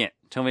押事件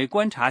成为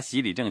观察习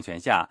李政权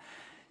下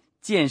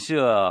建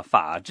设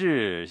法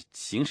治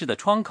形势的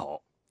窗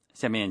口。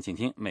下面请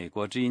听美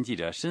国之音记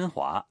者申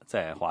华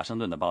在华盛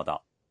顿的报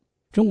道。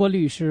中国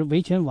律师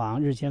维权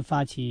网日前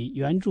发起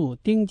援助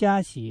丁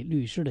家喜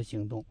律师的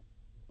行动。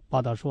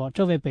报道说，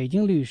这位北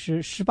京律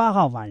师18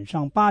号晚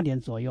上8点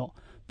左右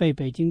被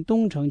北京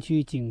东城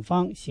区警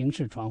方刑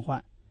事传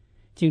唤，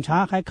警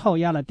察还扣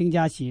押了丁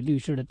家喜律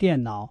师的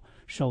电脑、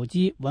手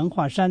机、文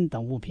化衫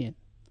等物品。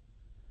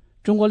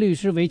中国律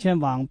师维权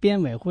网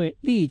编委会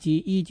立即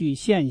依据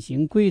现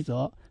行规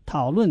则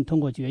讨论通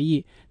过决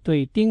议，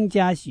对丁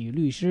家喜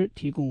律师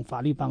提供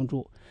法律帮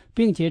助，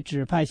并且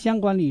指派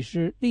相关律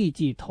师立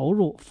即投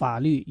入法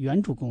律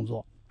援助工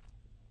作。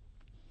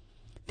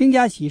丁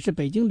家喜是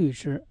北京律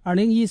师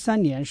，2013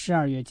年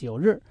12月9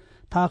日，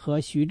他和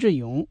许志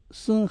勇、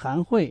孙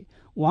涵慧、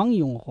王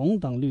永红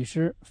等律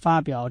师发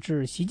表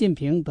致习近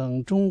平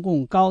等中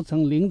共高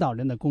层领导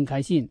人的公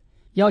开信，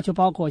要求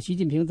包括习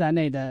近平在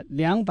内的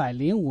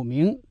205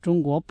名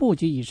中国部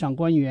级以上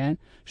官员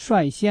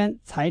率先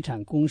财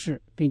产公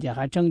示，并且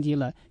还征集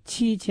了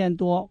7000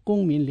多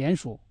公民联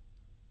署。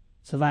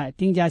此外，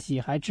丁家喜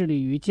还致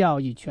力于教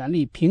育、权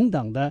利、平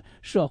等的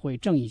社会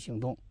正义行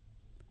动。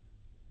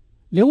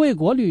刘卫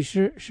国律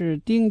师是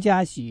丁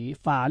家喜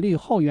法律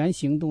后援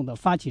行动的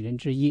发起人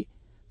之一，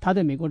他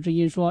对美国之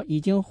音说，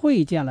已经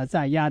会见了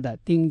在押的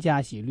丁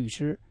家喜律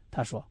师。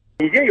他说，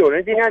已经有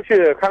人今天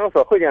去看守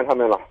所会见他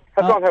们了，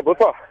他状态不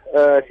错，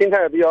心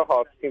态也比较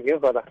好，挺平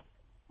和的。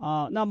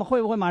那么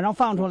会不会马上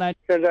放出来？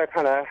现在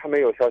看来还没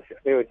有消息，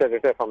没有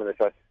这方面的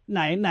消息。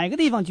哪个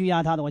地方拘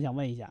押他的？我想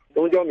问一下。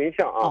东郊民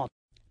巷啊。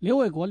刘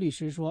卫国律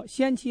师说，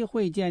先期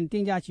会见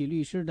丁家喜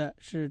律师的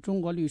是中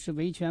国律师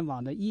维权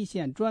网的一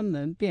线专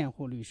门辩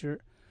护律师，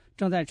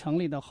正在成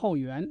立的后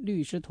援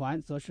律师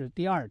团则是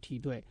第二梯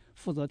队，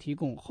负责提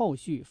供后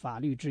续法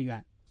律支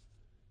援。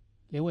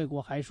刘卫国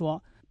还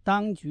说，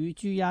当局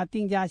拘押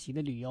丁家喜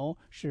的理由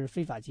是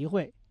非法集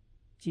会。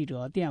记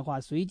者电话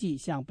随即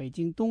向北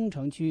京东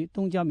城区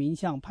东郊民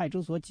巷派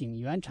出所警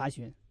员查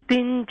询。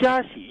丁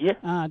家喜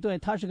啊，对，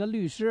他是个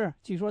律师，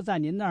据说在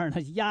您那儿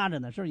呢压着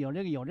呢，是有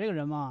这个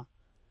人吗？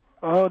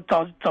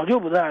早就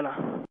不在了。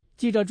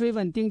记者追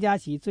问丁家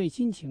喜最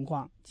新情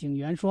况，警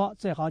员说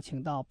最好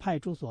请到派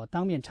出所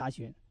当面查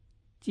询。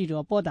记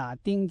者拨打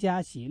丁家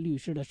喜律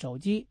师的手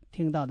机，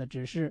听到的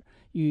只是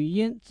语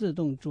音自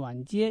动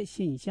转接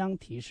信箱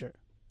提示。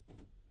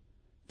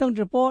邓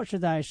志波是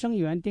在声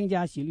援丁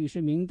家喜律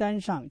师名单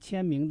上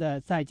签名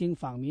的在京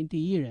访民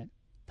第一人，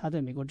他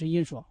对美国之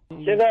音说：“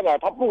现在吧，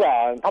他不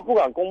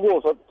敢公布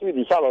说具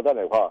体下落在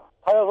哪块，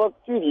他要说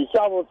具体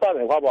下落在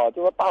哪块吧，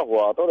就说大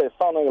伙都得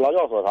上那个劳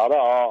教所啥的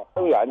啊，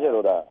动员去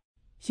都得。”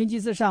星期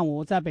四上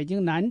午，在北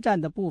京南站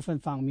的部分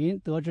访民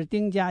得知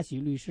丁家喜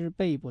律师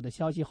被捕的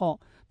消息后，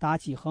打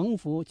起横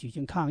幅举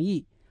行抗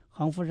议，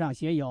横幅上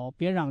写有“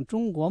别让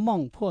中国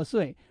梦破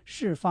碎，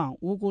释放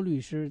无辜律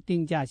师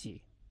丁家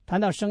喜”。谈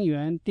到声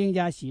援丁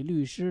家喜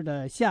律师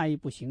的下一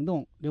步行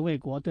动，刘卫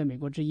国对美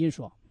国之音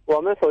说：“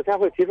我们首先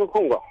会提出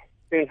控告，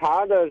警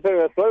察的这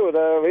个所有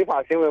的违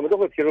法行为，我们都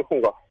会提出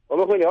控告，我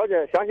们会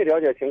详细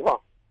了解情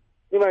况。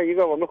另外一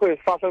个，我们会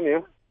发声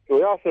明，主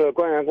要是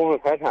关于公共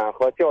财产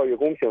和教育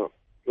公平，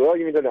主要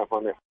因为这两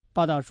方面。”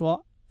报道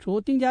说，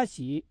除丁家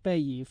喜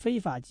被以非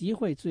法集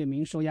会罪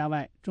名收押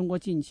外，中国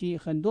近期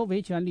很多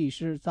维权律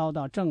师遭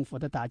到政府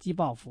的打击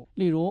报复。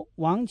例如，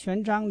王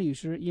全章律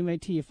师因为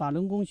替法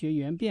轮功学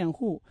员辩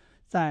护，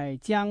在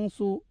江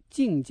苏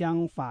靖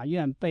江法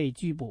院被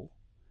拘捕。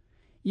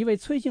一位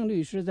崔姓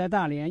律师在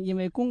大连因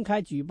为公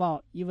开举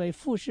报一位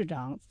副市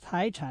长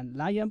财产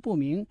来源不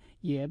明，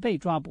也被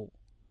抓捕。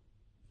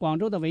广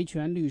州的维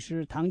权律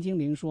师唐金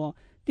玲说，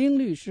丁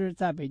律师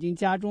在北京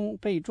家中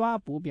被抓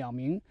捕，表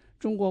明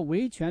中国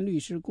维权律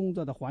师工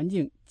作的环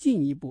境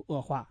进一步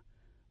恶化，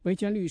维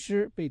权律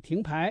师被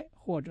停牌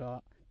或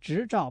者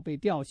执照被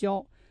吊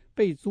销，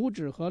被阻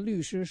止和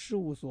律师事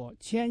务所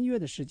签约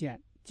的事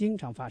件经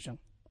常发生。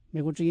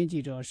美国之音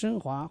记者申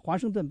华华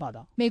盛顿报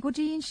道。美国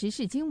之音时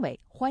事经纬，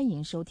欢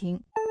迎收听。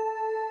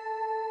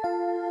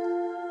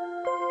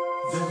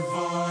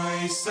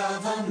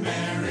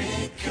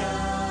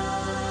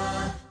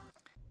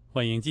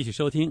欢迎继续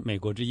收听美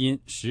国之音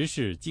时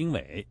事经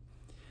纬。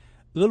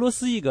俄罗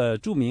斯一个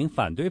著名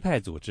反对派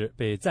组织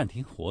被暂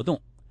停活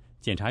动，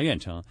检察院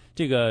称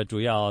这个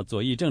主要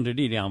左翼政治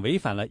力量违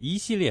反了一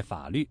系列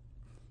法律。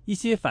一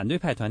些反对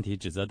派团体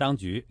指责当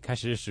局开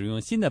始使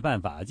用新的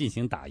办法进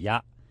行打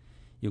压。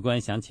有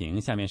关详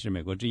情，下面是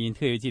美国之音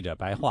特约记者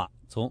白桦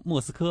从莫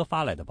斯科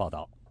发来的报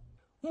道。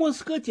莫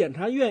斯科检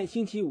察院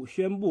星期五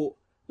宣布，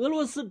俄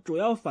罗斯主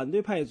要反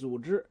对派组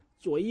织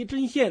左翼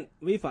阵线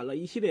违反了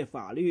一系列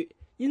法律，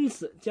因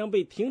此将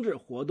被停止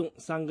活动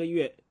3个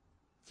月。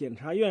检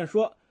察院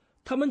说，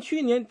他们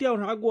去年调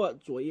查过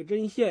左翼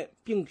阵线，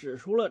并指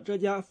出了这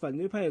家反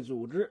对派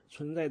组织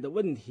存在的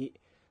问题，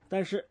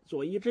但是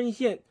左翼阵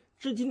线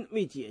至今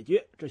未解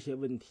决这些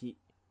问题。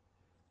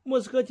莫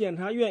斯科检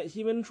察院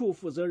新闻处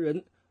负责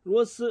人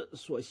罗斯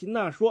索辛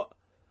纳说，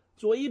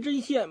左翼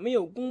阵线没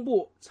有公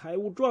布财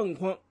务状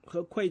况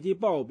和会计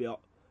报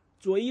表，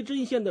左翼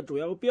阵线的主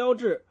要标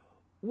志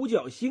五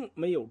角星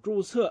没有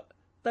注册，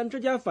但这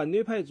家反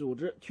对派组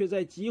织却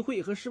在集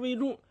会和示威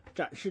中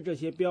展示这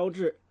些标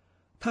志。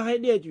他还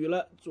列举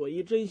了左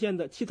翼阵线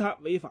的其他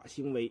违法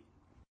行为。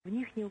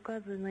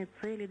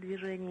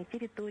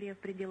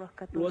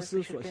罗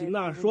斯索辛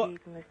纳说，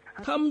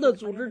他们的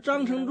组织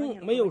章程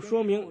中没有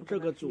说明这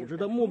个组织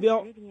的目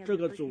标，这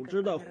个组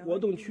织的活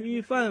动区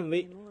域范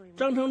围，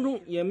章程中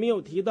也没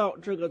有提到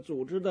这个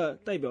组织的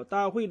代表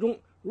大会中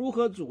如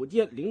何组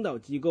建领导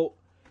机构，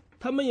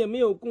他们也没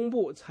有公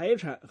布财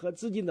产和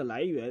资金的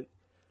来源。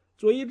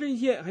左翼阵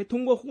线还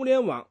通过互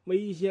联网为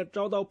一些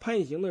遭到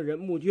判刑的人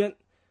募捐，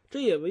这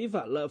也违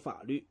反了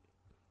法律。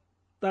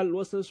但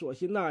罗斯索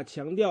辛纳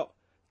强调，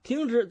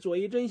停止左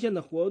翼阵线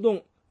的活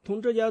动同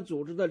这家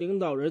组织的领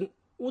导人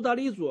乌达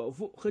里佐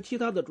夫和其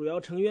他的主要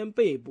成员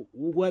被捕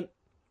无关。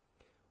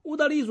乌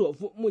达里佐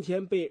夫目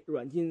前被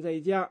软禁在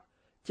家，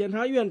检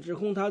察院指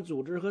控他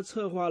组织和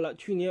策划了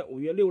去年5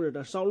月6日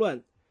的骚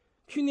乱。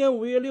去年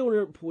5月6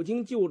日，普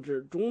京就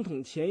职总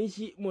统前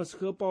夕，莫斯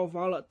科爆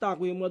发了大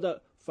规模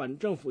的反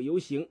政府游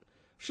行，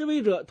示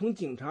威者同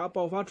警察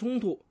爆发冲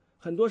突，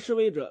很多示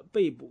威者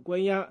被捕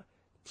关押，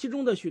其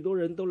中的许多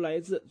人都来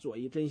自左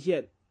翼阵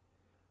线。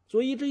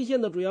左翼阵线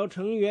的主要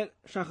成员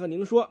沙赫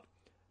宁说，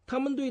他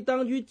们对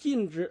当局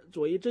禁止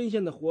左翼阵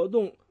线的活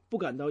动不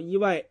感到意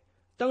外，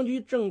当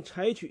局正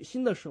采取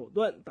新的手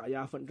段打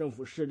压反政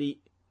府势力。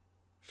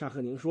沙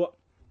赫宁说，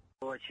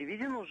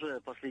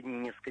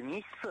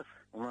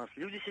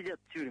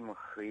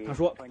他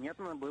说，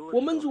我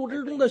们组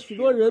织中的许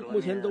多人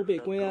目前都被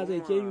关押在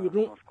监狱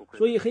中，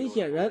所以很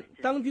显然，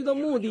当局的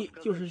目的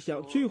就是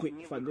想摧毁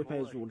反对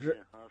派组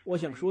织。我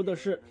想说的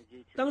是，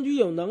当局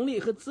有能力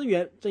和资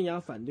源镇压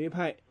反对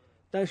派，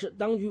但是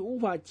当局无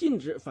法禁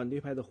止反对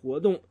派的活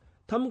动，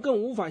他们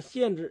更无法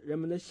限制人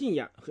们的信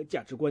仰和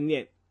价值观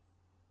念。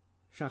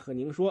沙赫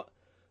宁说，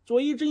左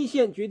翼阵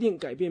线决定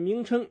改变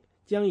名称，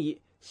将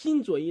以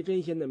新左翼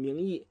阵线的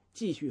名义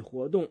继续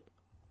活动。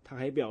他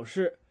还表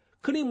示，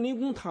克里姆林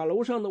宫塔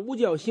楼上的五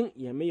角星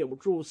也没有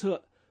注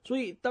册，所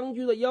以当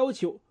局的要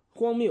求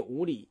荒谬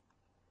无理。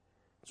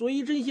左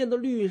翼阵线的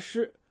律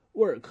师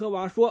沃尔科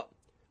娃说，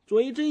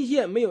左翼阵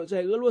线没有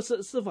在俄罗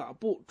斯司法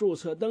部注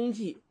册登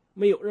记，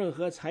没有任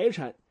何财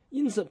产，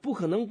因此不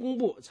可能公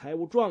布财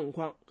务状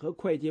况和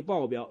会计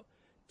报表。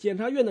检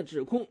察院的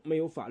指控没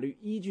有法律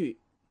依据。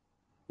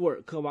沃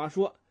尔科娃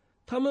说，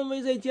他们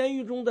为在监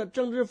狱中的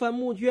政治犯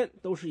募捐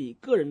都是以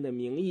个人的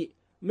名义，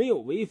没有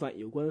违反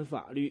有关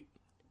法律。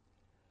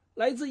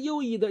来自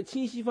右翼的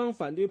亲西方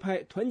反对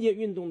派团结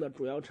运动的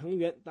主要成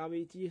员达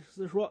维基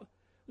斯说，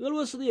俄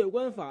罗斯的有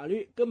关法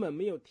律根本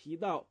没有提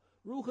到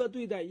如何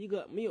对待一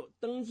个没有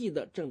登记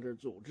的政治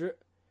组织。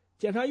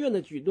检察院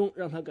的举动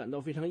让他感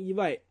到非常意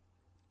外，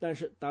但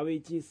是达维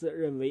基斯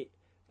认为，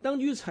当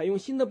局采用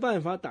新的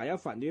办法打压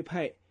反对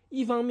派，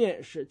一方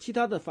面使其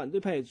他的反对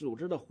派组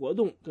织的活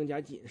动更加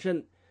谨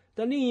慎，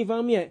但另一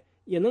方面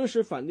也能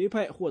使反对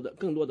派获得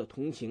更多的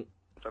同情。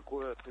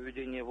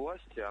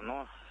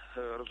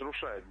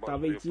达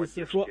维基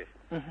斯说，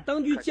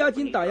当局加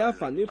紧打压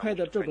反对派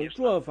的这种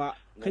做法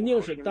肯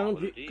定使当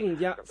局更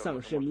加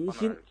丧失民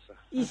心，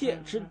一些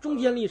持中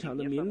间立场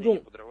的民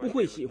众不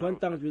会喜欢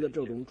当局的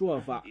这种做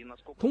法，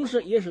同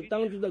时也使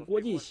当局的国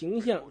际形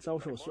象遭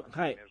受损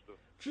害。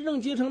执政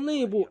阶层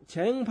内部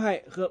强硬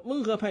派和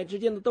温和派之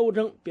间的斗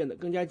争变得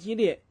更加激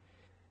烈，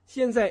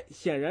现在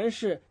显然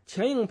是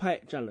强硬派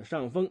占了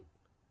上风。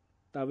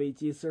达维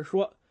基斯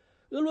说，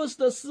俄罗斯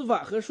的司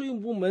法和税务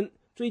部门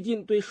最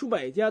近对数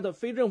百家的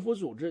非政府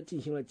组织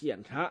进行了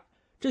检查，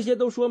这些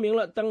都说明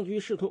了当局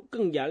试图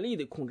更严厉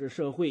地控制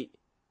社会。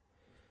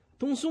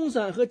同松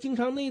散和经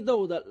常内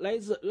斗的来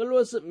自俄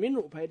罗斯民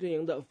主派阵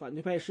营的反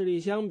对派势力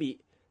相比，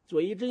左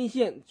翼阵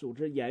线组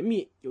织严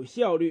密、有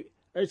效率，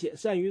而且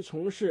善于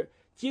从事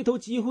街头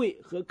集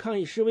会和抗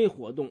议示威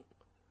活动。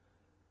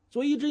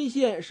左翼阵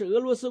线是俄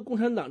罗斯共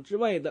产党之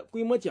外的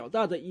规模较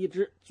大的一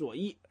支左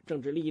翼政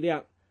治力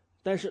量，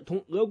但是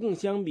同俄共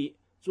相比，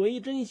左翼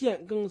阵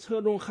线更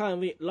侧重捍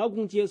卫劳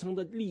工阶层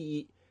的利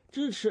益，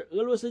支持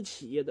俄罗斯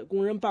企业的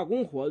工人罢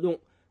工活动，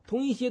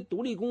同一些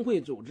独立工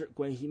会组织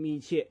关系密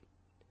切。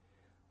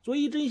左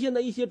翼阵线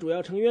的一些主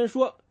要成员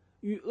说，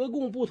与俄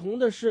共不同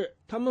的是，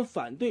他们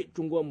反对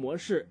中国模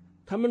式，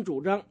他们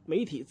主张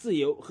媒体自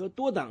由和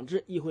多党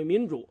制议会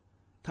民主。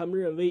他们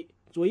认为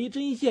左翼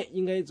阵线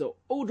应该走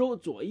欧洲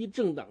左翼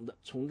政党的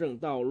从政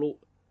道路。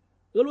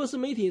俄罗斯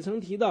媒体曾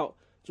提到，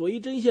左翼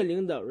阵线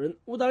领导人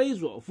乌达雷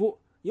佐夫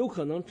有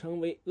可能成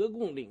为俄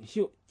共领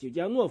袖久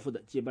加诺夫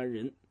的接班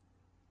人。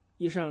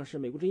以上是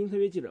美国之音特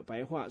约记者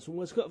白桦从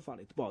莫斯科发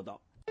来的报道。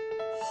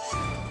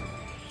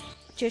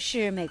这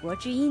是美国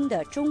之音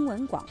的中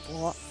文广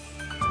播。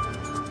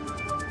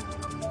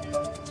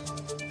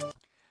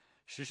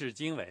时事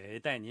经纬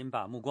带您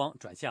把目光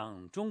转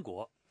向中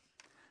国。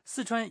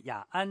四川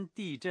雅安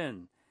地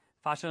震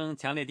发生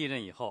强烈地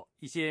震以后，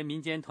一些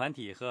民间团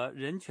体和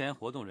人权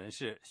活动人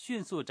士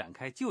迅速展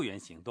开救援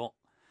行动。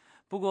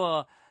不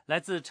过，来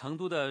自成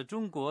都的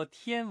中国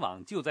天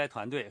网救灾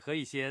团队和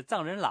一些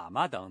藏人喇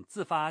嘛等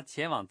自发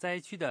前往灾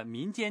区的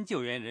民间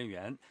救援人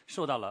员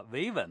受到了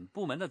维稳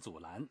部门的阻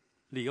拦，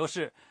理由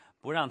是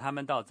不让他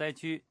们到灾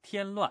区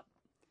添乱。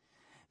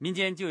民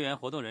间救援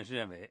活动人士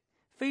认为，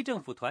非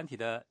政府团体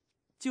的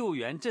救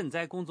援赈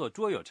灾工作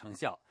卓有成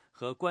效，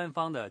和官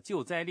方的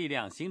救灾力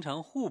量形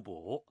成互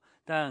补，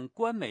但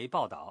官媒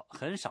报道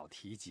很少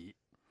提及。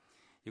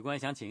有关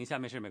详情，下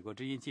面是美国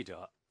之音记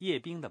者叶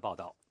冰的报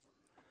道。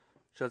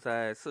这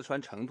在四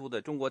川成都的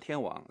中国天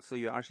网4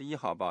月21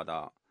号报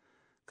道，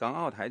港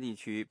澳台地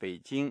区北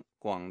京、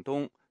广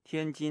东、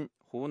天津、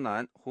湖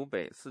南、湖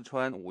北、四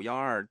川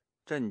512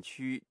震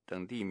区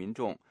等地民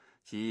众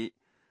及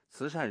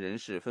慈善人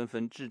士纷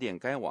纷致电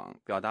该网，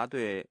表达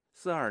对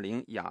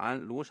420雅安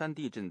芦山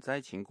地震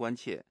灾情关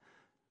切，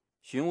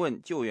询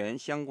问救援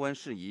相关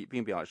事宜，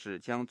并表示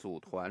将组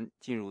团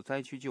进入灾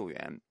区救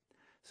援。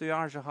4月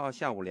20号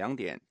下午2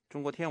点，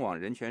中国天网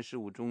人权事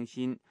务中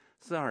心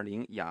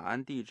420雅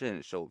安地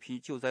震首批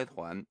救灾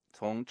团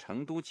从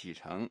成都启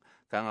程，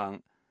赶往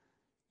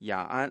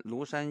雅安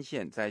芦山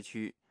县灾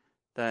区，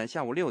但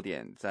下午6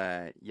点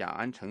在雅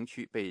安城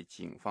区被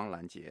警方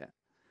拦截。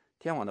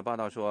天网的报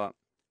道说，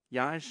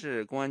雅安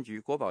市公安局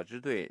国保支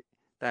队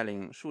带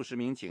领数十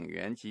名警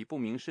员及不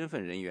明身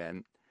份人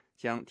员，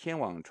将天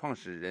网创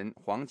始人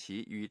黄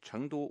琦与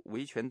成都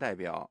维权代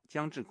表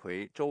姜志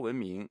奎、周文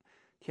明、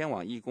天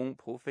网义工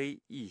蒲飞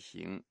一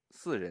行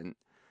4人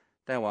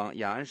带往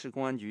雅安市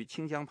公安局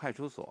清江派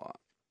出所。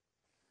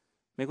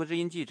美国之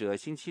音记者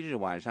星期日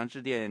晚上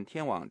致电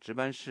天网值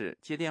班室，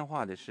接电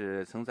话的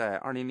是曾在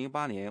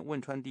2008年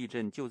汶川地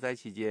震救灾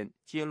期间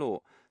揭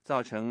露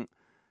造成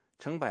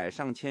成百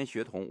上千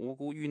学童无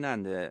辜遇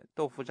难的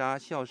豆腐渣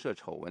校舍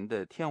丑闻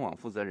的天网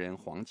负责人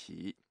黄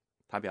琦。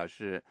他表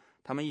示，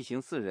他们一行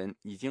4人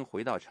已经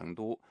回到成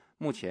都，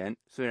目前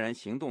虽然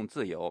行动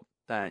自由，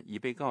但已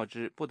被告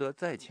知不得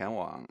再前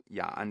往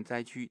雅安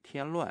灾区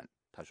添乱。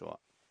他说，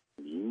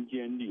民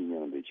间力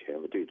量的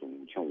这种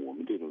像我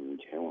们这种人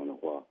前往的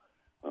话，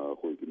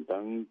会跟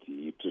当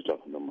地制造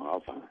很多麻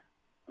烦，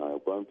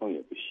官方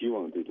也不希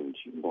望这种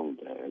情况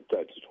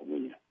再次重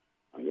演，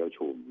要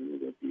求我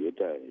们别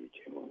再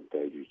前往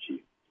灾区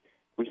去。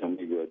我想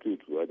最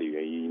主要的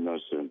原因呢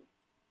是，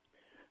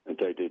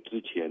在这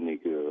之前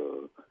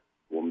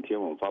我们天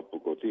网发布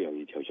过这样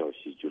一条消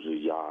息，就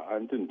是雅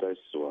安震灾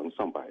死亡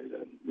上百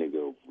人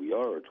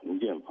，512重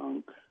建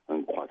房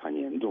垮塌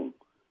严重。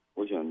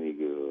我想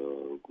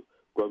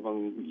官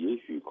方也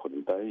许可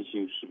能担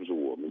心是不是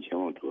我们前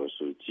往主要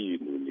是记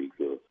录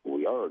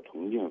512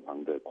重建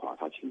房的垮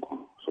塌情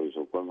况，所以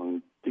说官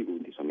方这个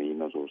问题上面应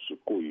当说是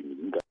过于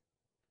敏感。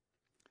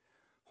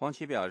黄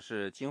奇表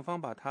示，警方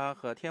把他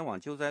和天网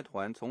救灾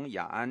团从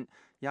雅安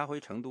押回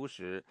成都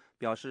时，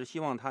表示希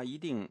望他一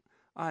定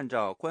按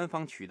照官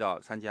方渠道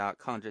参加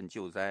抗震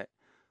救灾。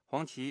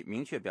黄奇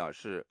明确表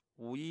示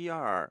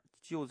，512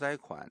救灾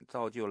款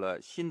造就了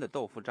新的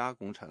豆腐渣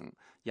工程，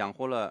养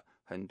活了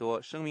很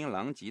多声名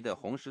狼藉的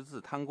红十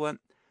字贪官。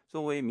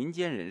作为民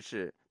间人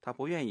士，他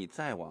不愿意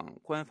再往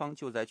官方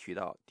救灾渠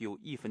道丢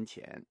1分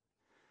钱。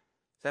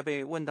在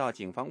被问到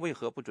警方为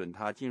何不准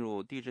他进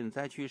入地震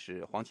灾区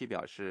时，黄奇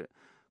表示，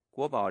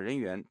国保人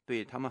员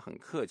对他们很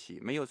客气，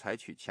没有采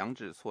取强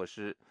制措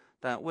施，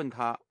但问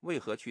他为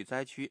何去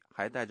灾区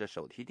还带着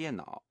手提电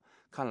脑，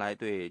看来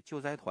对救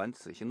灾团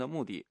此行的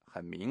目的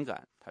很敏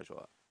感。他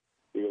说，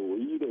唯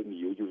一的理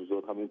由就是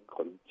说他们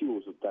可能就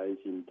是担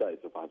心再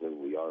次发生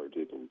512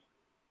这种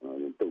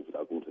豆腐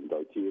渣工程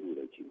到揭露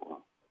的情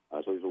况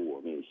所以说我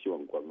们也希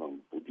望官方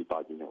不必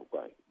大惊小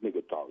怪，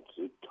找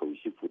丑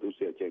媳妇都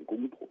是要见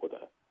公婆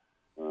的，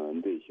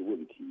这些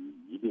问题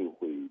一定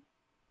会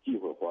既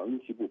会黄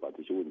旗部把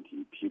这些问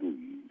题披露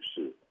于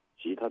世，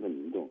其他的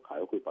民众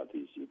还会把这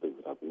些豆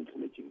腐渣工程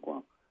的情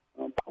况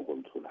曝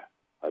光出来，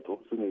同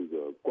时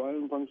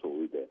官方所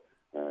谓的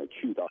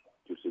渠道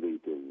就是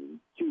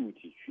救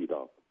济渠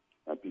道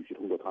必须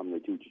通过他们的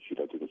救济渠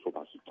道，这个说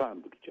法是站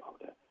不住脚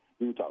的。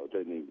因为早在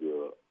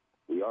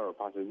512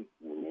发生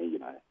5年以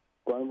来，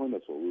官方的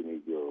所谓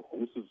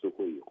红十字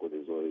会或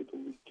者说一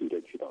种救灾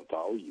渠道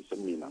早已声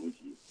名狼藉，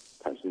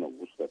产生了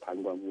无数的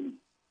贪官污吏。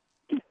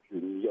必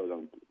须要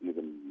让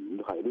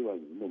海内外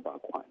民众把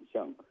款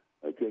项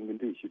捐给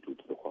这些组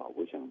织的话，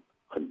我想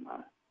很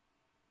难。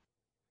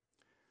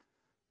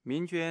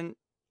民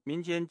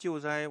间救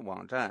灾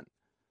网站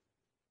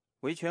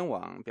维权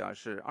网表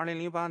示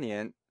，2008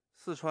年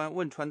四川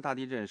汶川大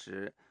地震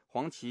时，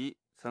黄奇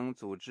曾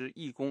组织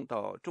义工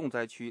到重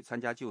灾区参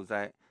加救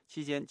灾，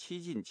期间7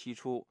进7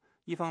出，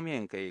一方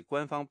面给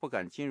官方不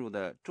敢进入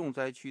的重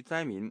灾区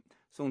灾民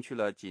送去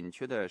了紧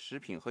缺的食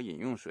品和饮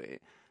用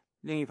水，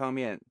另一方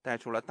面带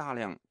出了大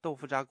量豆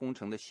腐渣工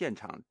程的现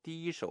场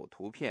第一手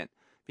图片，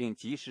并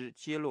及时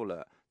揭露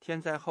了天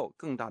灾后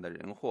更大的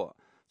人祸，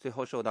最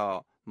后受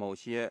到某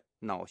些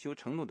恼羞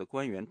成怒的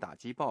官员打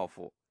击报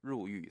复，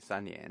入狱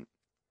3年。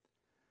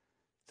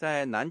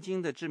在南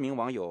京的知名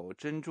网友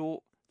珍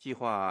珠计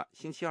划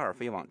星期2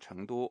飞往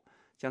成都，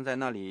将在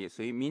那里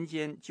随民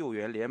间救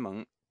援联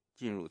盟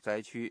进入灾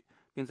区，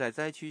并在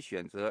灾区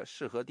选择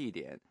适合地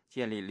点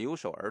建立留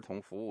守儿童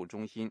服务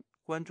中心，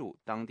关注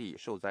当地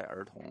受灾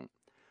儿童。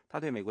他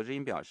对美国之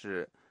音表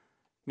示，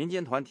民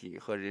间团体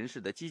和人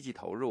士的积极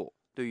投入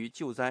对于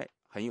救灾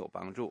很有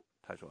帮助。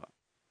他说，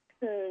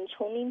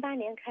从08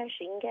年开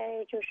始，应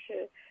该就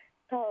是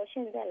到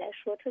现在来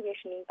说，特别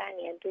是08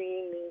年，对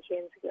于民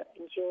间这个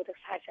NGO 的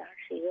发展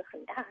是一个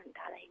很大很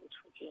大的一个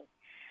促进。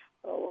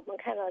我们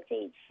看到这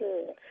一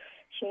次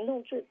行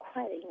动最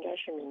快的应该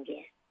是民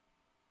间，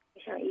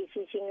像壹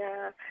基金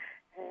啊，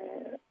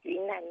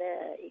云南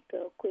的一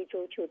个贵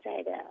州救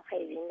灾的，还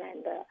有云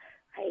南的，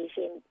还有一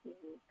些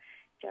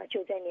叫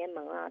救灾联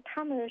盟啊，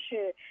他们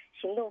是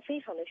行动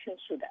非常的迅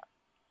速的，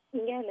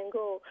应该能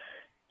够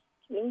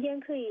民间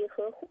可以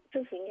和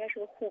政府应该是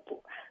个互补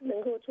吧，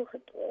能够做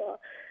很多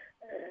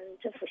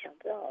政府想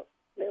不到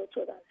没有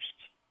做到的事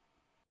情。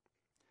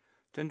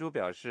珍珠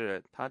表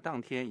示，他当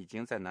天已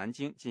经在南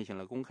京进行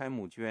了公开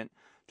募捐，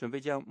准备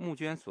将募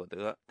捐所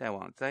得带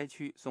往灾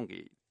区送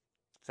给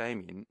灾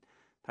民。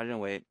他认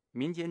为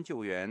民间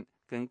救援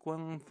跟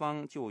官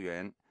方救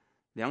援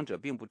两者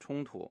并不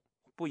冲突，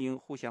不应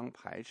互相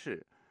排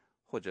斥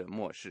或者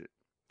漠视。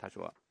他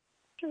说，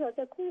至少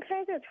在公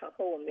开的场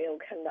合我没有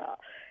看到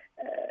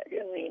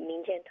认为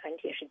民间团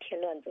体是添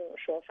乱这种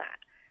说法。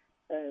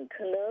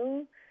可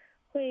能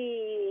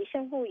会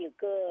相互有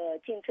个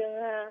竞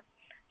争啊，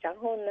然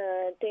后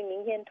呢对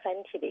民间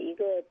团体的一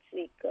个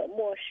这个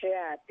漠视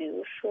啊，比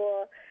如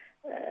说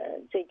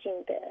最近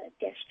的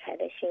电视台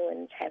的新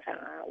闻采访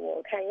啊，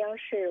我看央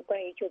视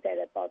关于救灾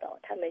的报道，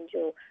他们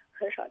就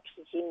很少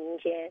提及民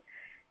间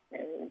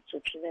组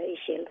织的一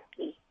些努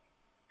力。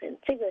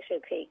这个是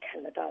可以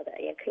看得到的，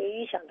也可以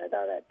预想得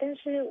到的，但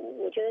是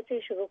我觉得这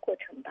是个过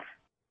程吧。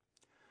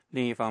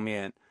另一方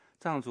面，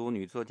藏族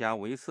女作家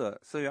维瑟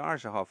4月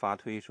20号发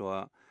推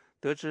说，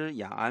得知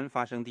雅安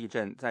发生地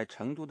震，在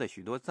成都的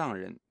许多藏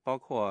人，包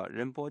括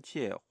仁波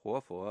切、活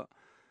佛、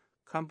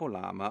堪布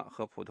喇嘛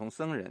和普通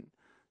僧人，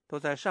都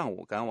在上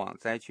午赶往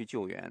灾区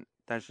救援，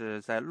但是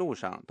在路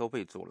上都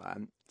被阻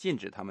拦，禁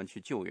止他们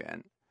去救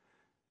援。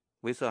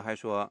维瑟还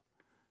说，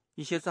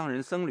一些藏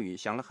人僧侣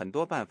想了很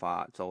多办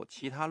法走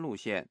其他路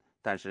线，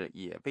但是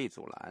也被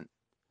阻拦。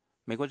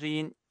美国之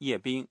音叶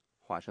冰，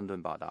华盛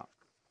顿报道。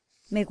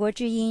美国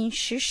之音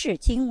时事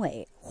经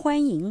纬，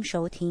欢迎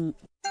收听。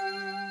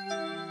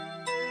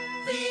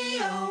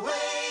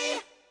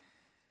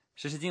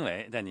时事经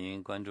纬带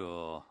您关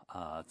注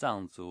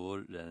藏族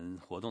人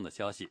活动的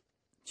消息。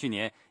去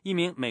年，一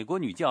名美国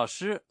女教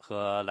师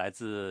和来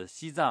自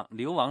西藏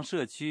流亡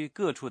社区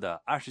各处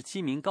的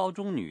27名高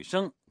中女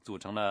生组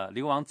成了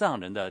流亡藏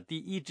人的第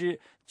一支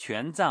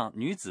全藏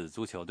女子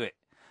足球队。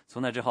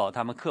从那之后，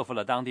他们克服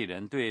了当地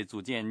人对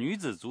组建女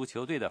子足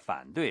球队的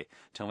反对，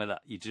成为了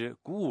一支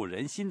鼓舞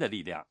人心的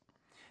力量。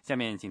下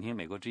面请听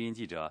美国之音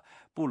记者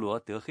布罗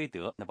德黑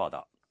德的报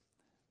道。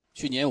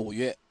去年5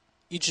月，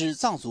一支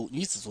藏族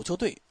女子足球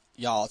队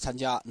要参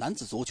加男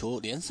子足球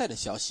联赛的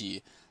消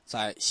息，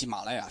在喜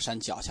马拉雅山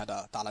脚下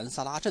的达兰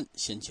萨拉镇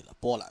掀起了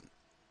波澜。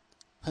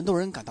很多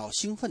人感到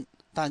兴奋，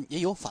但也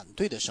有反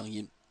对的声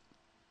音。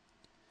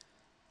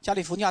加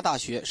利福尼亚大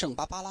学圣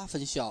巴巴拉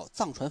分校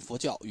藏传佛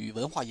教与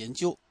文化研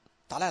究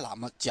达赖喇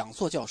嘛讲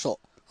座教授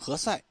何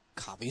塞·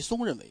卡维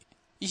松认为，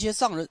一些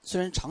藏人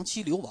虽然长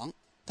期流亡，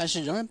但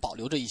是仍然保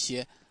留着一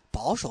些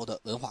保守的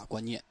文化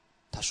观念。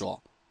他说，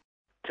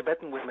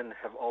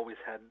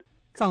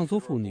藏族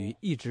妇女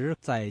一直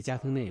在家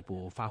庭内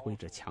部发挥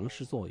着强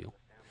势作用，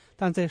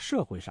但在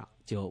社会上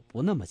就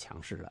不那么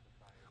强势了。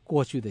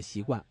过去的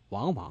习惯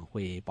往往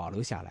会保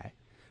留下来，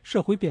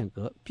社会变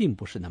革并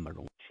不是那么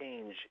容易。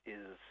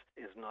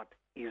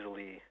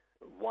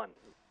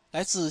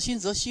来自新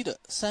泽西的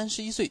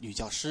31岁女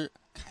教师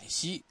凯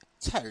西·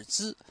蔡尔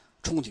兹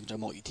憧憬着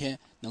某一天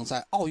能在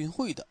奥运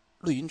会的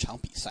绿茵场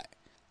比赛。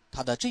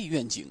她的这一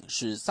愿景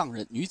是藏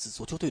人女子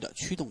足球队的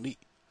驱动力。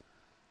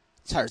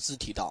蔡尔兹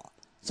提到，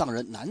藏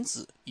人男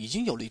子已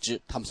经有了一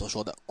支他们所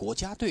说的国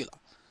家队了，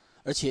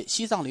而且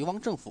西藏流亡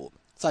政府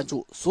赞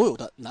助所有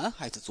的男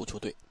孩子足球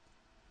队。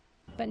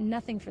But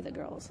nothing for the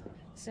girls.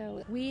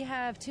 So we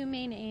have two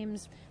main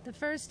aims. The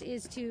first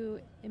is to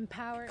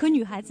empower. 可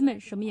女孩子们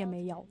什么也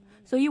没有，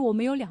所以我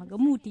们有2个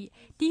目的：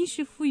第一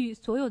是赋予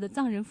所有的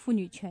藏人妇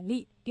女权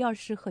利；第二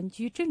是很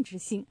具政治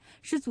性，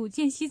是组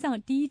建西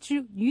藏第一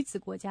支女子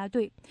国家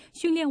队，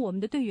训练我们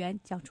的队员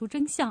讲出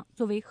真相，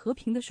作为和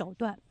平的手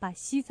段，把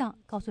西藏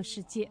告诉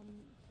世界。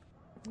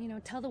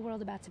Tell the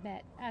world about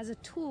Tibet as a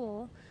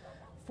tool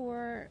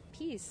for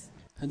peace.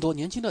 很多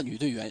年轻的女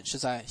队员是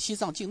在西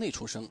藏境内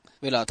出生，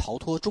为了逃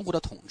脱中国的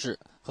统治，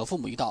和父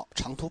母一道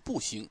长途步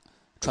行，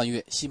穿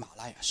越喜马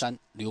拉雅山，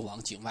流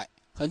亡境外。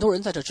很多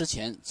人在这之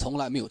前从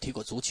来没有踢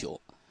过足球，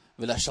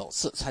为了首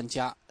次参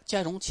加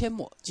加绒阡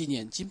陌纪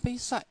念金杯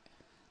赛，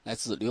来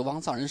自流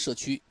亡藏人社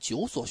区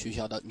9所学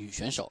校的女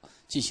选手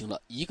进行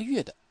了1个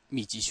月的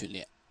密集训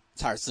练。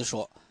蔡尔兹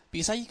说，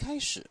比赛一开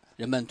始，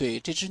人们对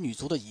这支女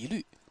足的疑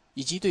虑，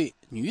以及对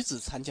女子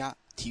参加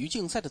体育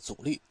竞赛的阻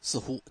力似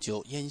乎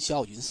就烟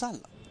消云散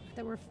了。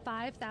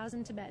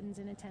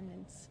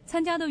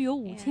参加的有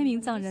5000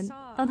名藏人。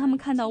当他们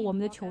看到我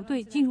们的球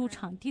队进入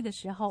场地的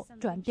时候，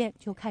转变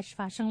就开始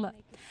发生了。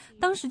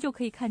当时就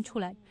可以看出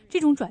来，这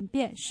种转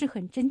变是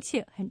很真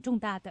切、很重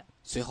大的。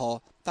随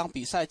后，当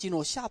比赛进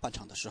入下半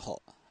场的时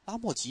候，拉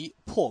莫吉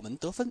破门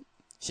得分，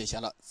写下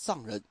了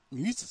藏人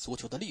女子足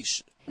球的历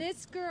史。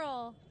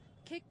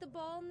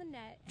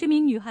这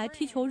名女孩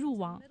踢球入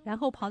网，然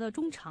后跑到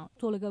中场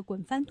做了个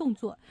滚翻动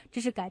作，这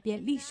是改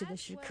变历史的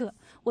时刻。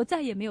我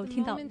再也没有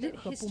听到任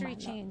何不满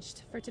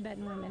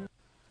了。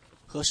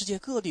和世界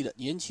各地的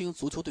年轻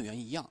足球队员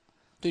一样，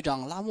队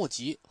长拉莫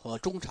吉和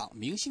中场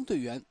明星队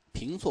员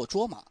平措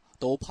卓玛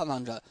都盼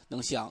望着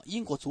能像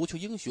英国足球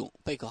英雄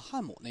贝克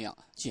汉姆那样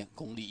建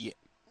功立业。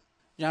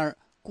然而，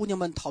姑娘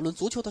们讨论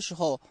足球的时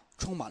候，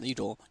充满了一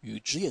种与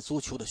职业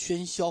足球的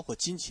喧嚣和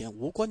金钱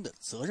无关的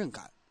责任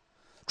感。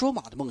卓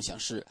玛的梦想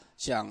是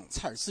像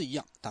蔡尔兹一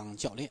样当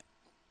教练。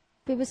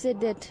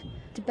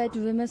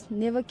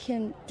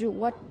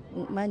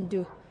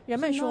人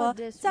们说，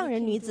藏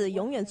人女子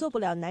永远做不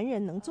了男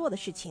人能做的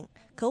事情，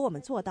可我们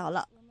做到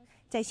了。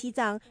在西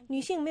藏，女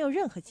性没有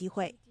任何机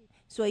会，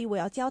所以我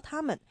要教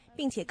她们，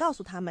并且告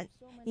诉她们，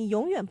你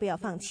永远不要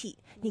放弃，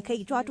你可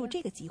以抓住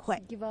这个机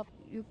会。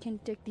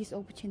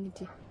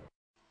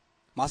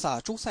马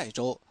萨诸塞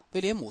州威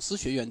廉姆斯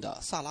学院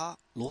的萨拉·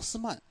罗斯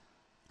曼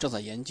正在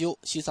研究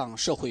西藏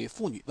社会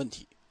妇女问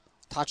题。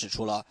他指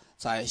出了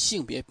在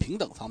性别平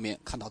等方面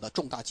看到的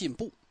重大进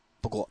步。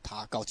不过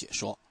他告解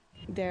说，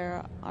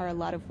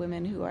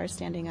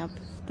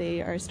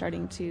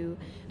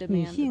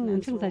女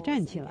性正在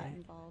站起来，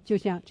就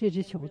像这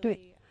支球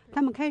队，他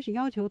们开始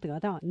要求得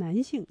到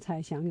男性才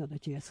享有的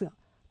角色，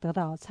得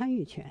到参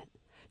与权，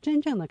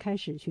真正的开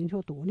始寻求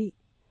独立。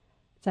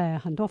在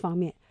很多方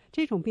面，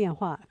这种变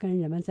化跟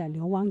人们在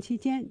流亡期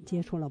间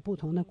接触了不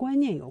同的观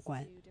念有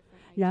关。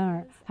然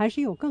而，还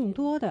是有更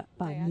多的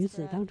把女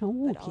子当成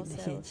物品的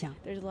现象。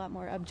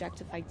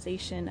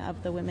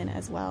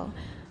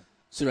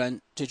虽然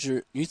这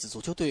支女子足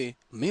球队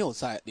没有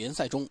在联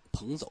赛中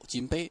捧走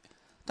金杯，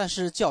但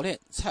是教练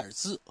蔡尔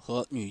兹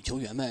和女球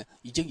员们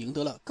已经赢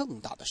得了更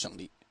大的胜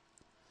利。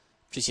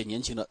这些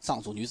年轻的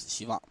藏族女子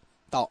希望，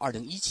到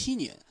2017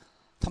年，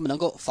她们能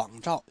够仿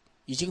照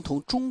已经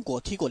同中国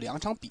踢过2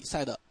场比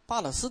赛的巴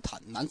勒斯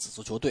坦男子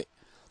足球队，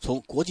从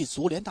国际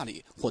足联那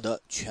里获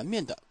得全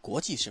面的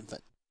国际身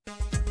份。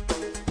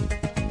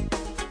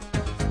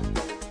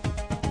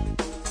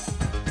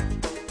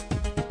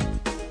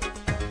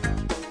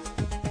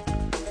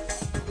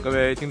各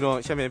位听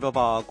众，下面播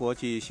报国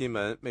际新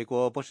闻。美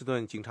国波士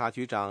顿警察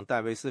局长戴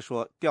维斯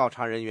说，调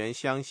查人员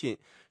相信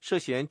涉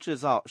嫌制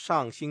造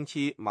上星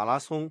期马拉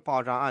松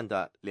爆炸案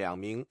的2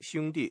名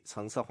兄弟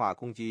曾策划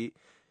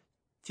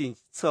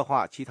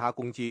其他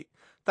攻击。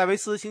戴维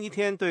斯星期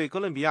天对哥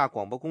伦比亚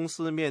广播公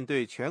司面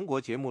对全国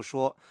节目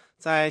说，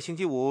在星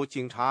期五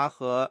警察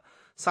和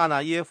萨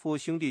纳耶夫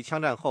兄弟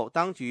枪战后，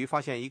当局发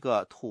现一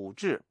个土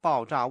制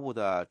爆炸物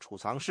的储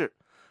藏室。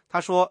他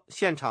说，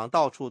现场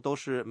到处都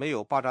是没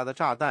有爆炸的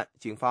炸弹。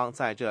警方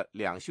在这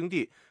2兄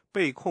弟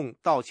被控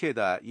盗窃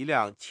的一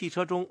辆汽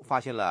车中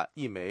发现了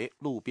1枚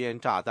路边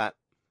炸弹。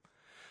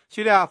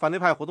叙利亚反对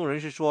派活动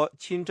人士说，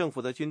亲政府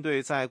的军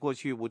队在过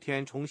去5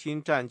天重新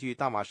占据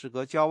大马士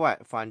革郊外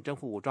反政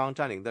府武装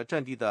占领的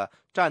阵地的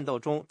战斗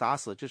中打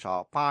死至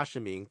少80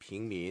名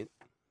平民。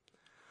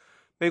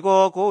美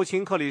国国务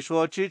卿克里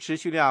说，支持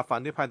叙利亚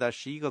反对派的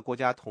11个国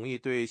家同意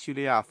对叙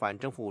利亚反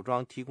政府武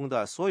装提供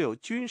的所有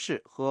军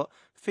事和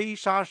非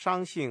杀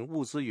伤性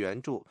物资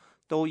援助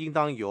都应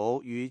当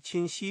由与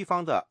亲西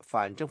方的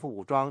反政府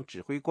武装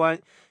指挥官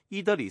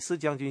伊德里斯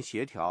将军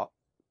协调。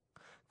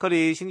克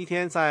里星期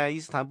天在伊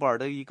斯坦布尔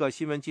的一个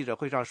新闻记者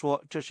会上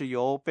说，这是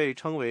由被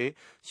称为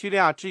叙利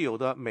亚之友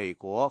的美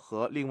国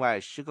和另外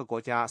10个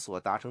国家所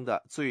达成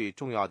的最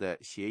重要的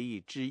协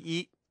议之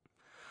一。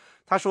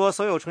他说，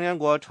所有成员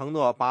国承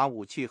诺把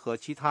武器和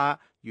其他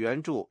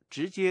援助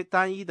直接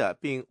单一的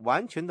并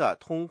完全的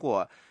通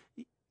过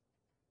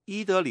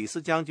伊德里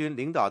斯将军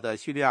领导的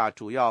叙利亚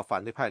主要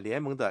反对派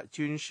联盟的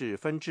军事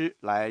分支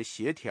来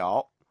协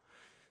调。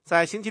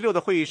在星期六的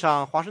会议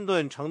上，华盛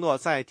顿承诺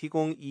再提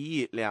供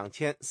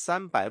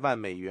1.23亿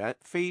美元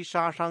非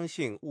杀伤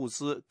性物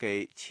资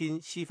给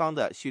亲西方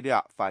的叙利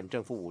亚反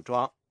政府武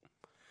装。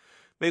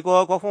美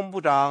国国防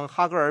部长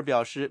哈格尔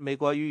表示，美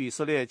国与以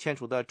色列签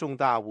署的重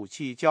大武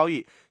器交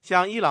易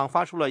向伊朗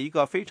发出了一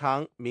个非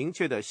常明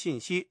确的信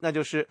息，那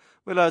就是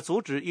为了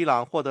阻止伊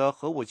朗获得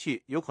核武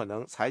器，有可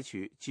能采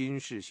取军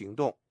事行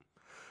动。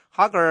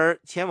哈格尔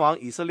前往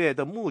以色列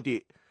的目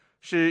的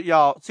是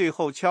要最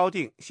后敲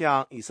定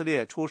向以色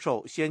列出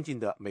售先进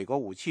的美国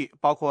武器，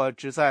包括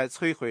旨在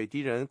摧毁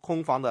敌人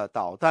空防的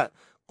导弹、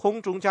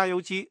空中加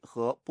油机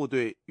和部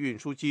队运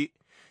输机。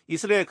以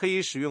色列可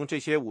以使用这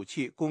些武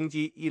器攻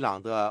击伊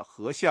朗的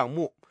核项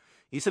目。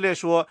以色列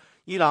说，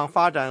伊朗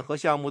发展核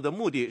项目的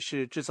目的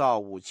是制造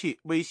武器，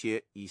威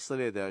胁以色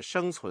列的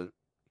生存。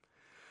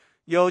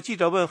有记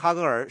者问哈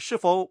格尔，是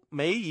否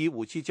美以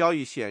武器交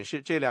易显示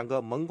这2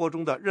个盟国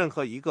中的任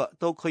何一个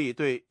都可以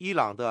对伊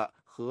朗的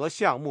核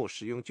项目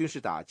使用军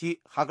事打击？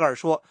哈格尔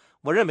说，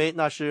我认为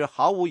那是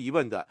毫无疑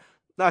问的，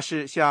那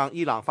是向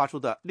伊朗发出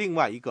的另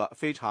外一个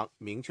非常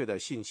明确的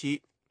信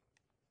息。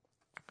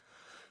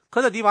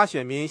科特迪瓦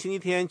选民星期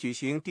天举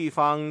行地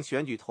方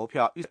选举投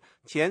票，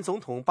前总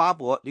统巴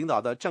博领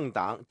导的政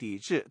党抵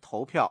制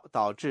投票，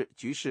导致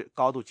局势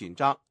高度紧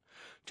张。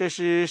这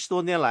是10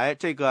多年来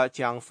这个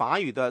讲法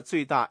语的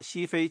最大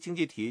西非经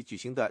济体举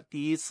行的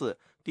第一次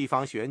地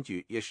方选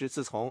举，也是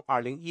自从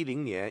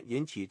2010年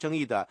引起争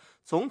议的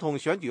总统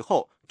选举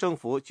后政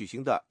府举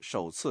行的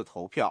首次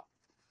投票。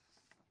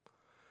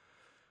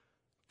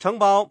承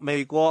包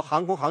美国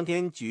航空航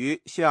天局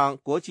向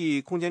国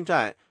际空间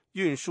站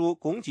运输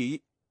供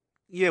给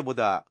业务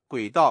的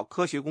轨道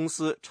科学公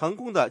司成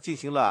功地进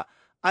行了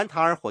安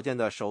塔尔火箭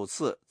的首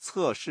次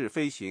测试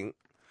飞行。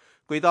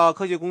轨道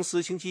科学公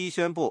司星期一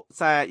宣布，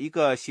在一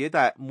个携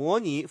带模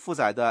拟负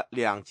载的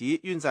2级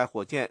运载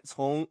火箭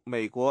从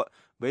美国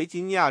维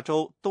吉尼亚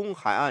州东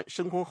海岸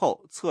升空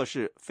后，测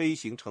试飞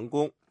行成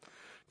功。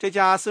这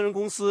家私人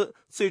公司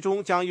最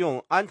终将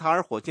用安塔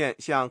尔火箭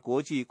向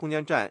国际空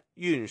间站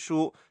运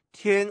输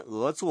天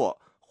鹅座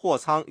货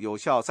舱有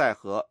效载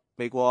荷。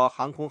美国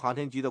航空航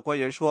天局的官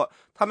员说，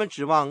他们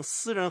指望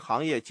私人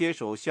行业接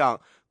手向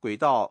轨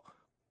道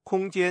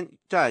空间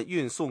站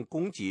运送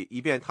供给，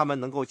以便他们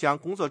能够将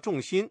工作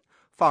重心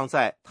放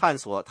在探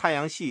索太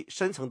阳系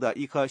深层的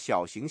一颗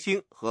小行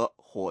星和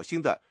火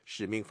星的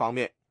使命方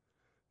面。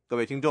各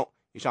位听众，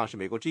以上是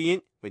美国之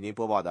音为您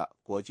播报的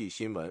国际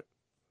新闻。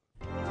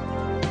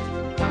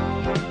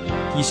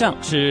以上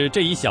是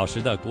这1小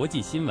时的国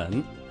际新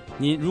闻。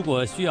您如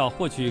果需要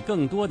获取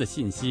更多的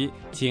信息，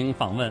请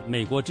访问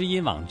美国之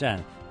音网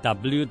站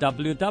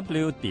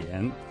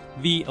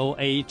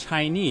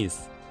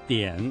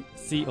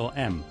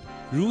www.voachinese.com。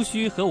如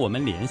需和我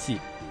们联系，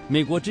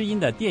美国之音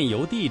的电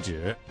邮地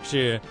址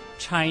是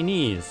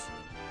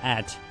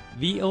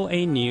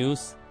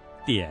chinese@voanews.com。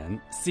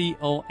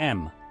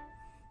.com。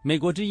美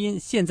国之音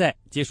现在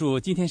结束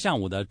今天上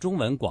午的中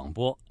文广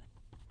播。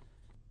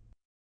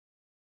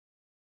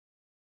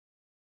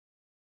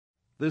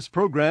This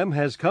program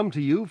has come to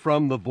you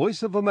from the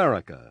Voice of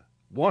America,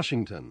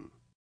 Washington.